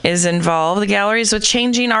is involved. The galleries with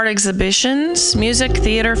changing art exhibitions, music,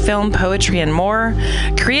 theater, film, poetry, and more.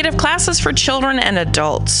 Creative classes for children and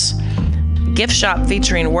adults. Gift shop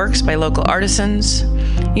featuring works by local artisans.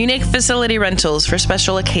 Unique facility rentals for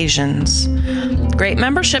special occasions. Great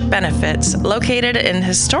membership benefits located in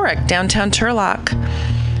historic downtown Turlock.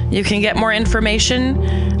 You can get more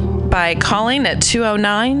information by calling at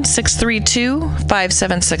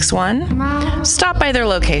 209-632-5761. Stop by their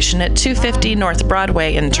location at 250 North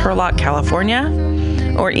Broadway in Turlock, California,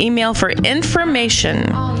 or email for information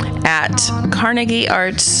at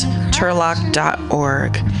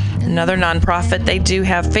carnegieartsturlock.org. Another nonprofit, they do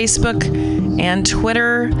have Facebook and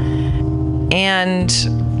Twitter and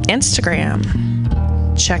Instagram.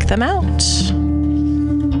 Check them out.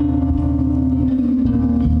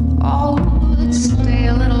 Oh, stay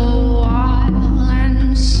a little while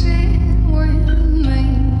and sing with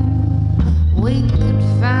me. We could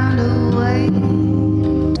find a way.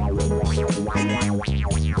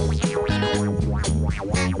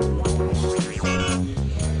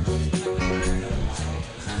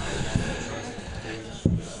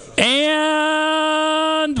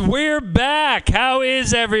 And we're back. How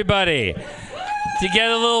is everybody? To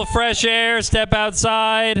get a little fresh air, step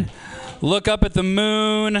outside, look up at the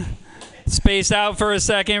moon, space out for a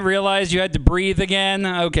second, realize you had to breathe again.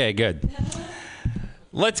 Okay, good.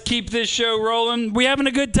 Let's keep this show rolling. We having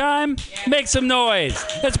a good time? Yeah. Make some noise.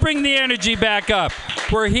 Let's bring the energy back up.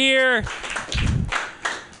 We're here.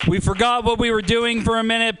 We forgot what we were doing for a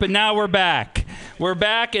minute, but now we're back. We're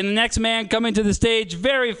back, and the next man coming to the stage,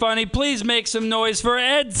 very funny. Please make some noise for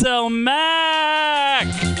Edsel Mack.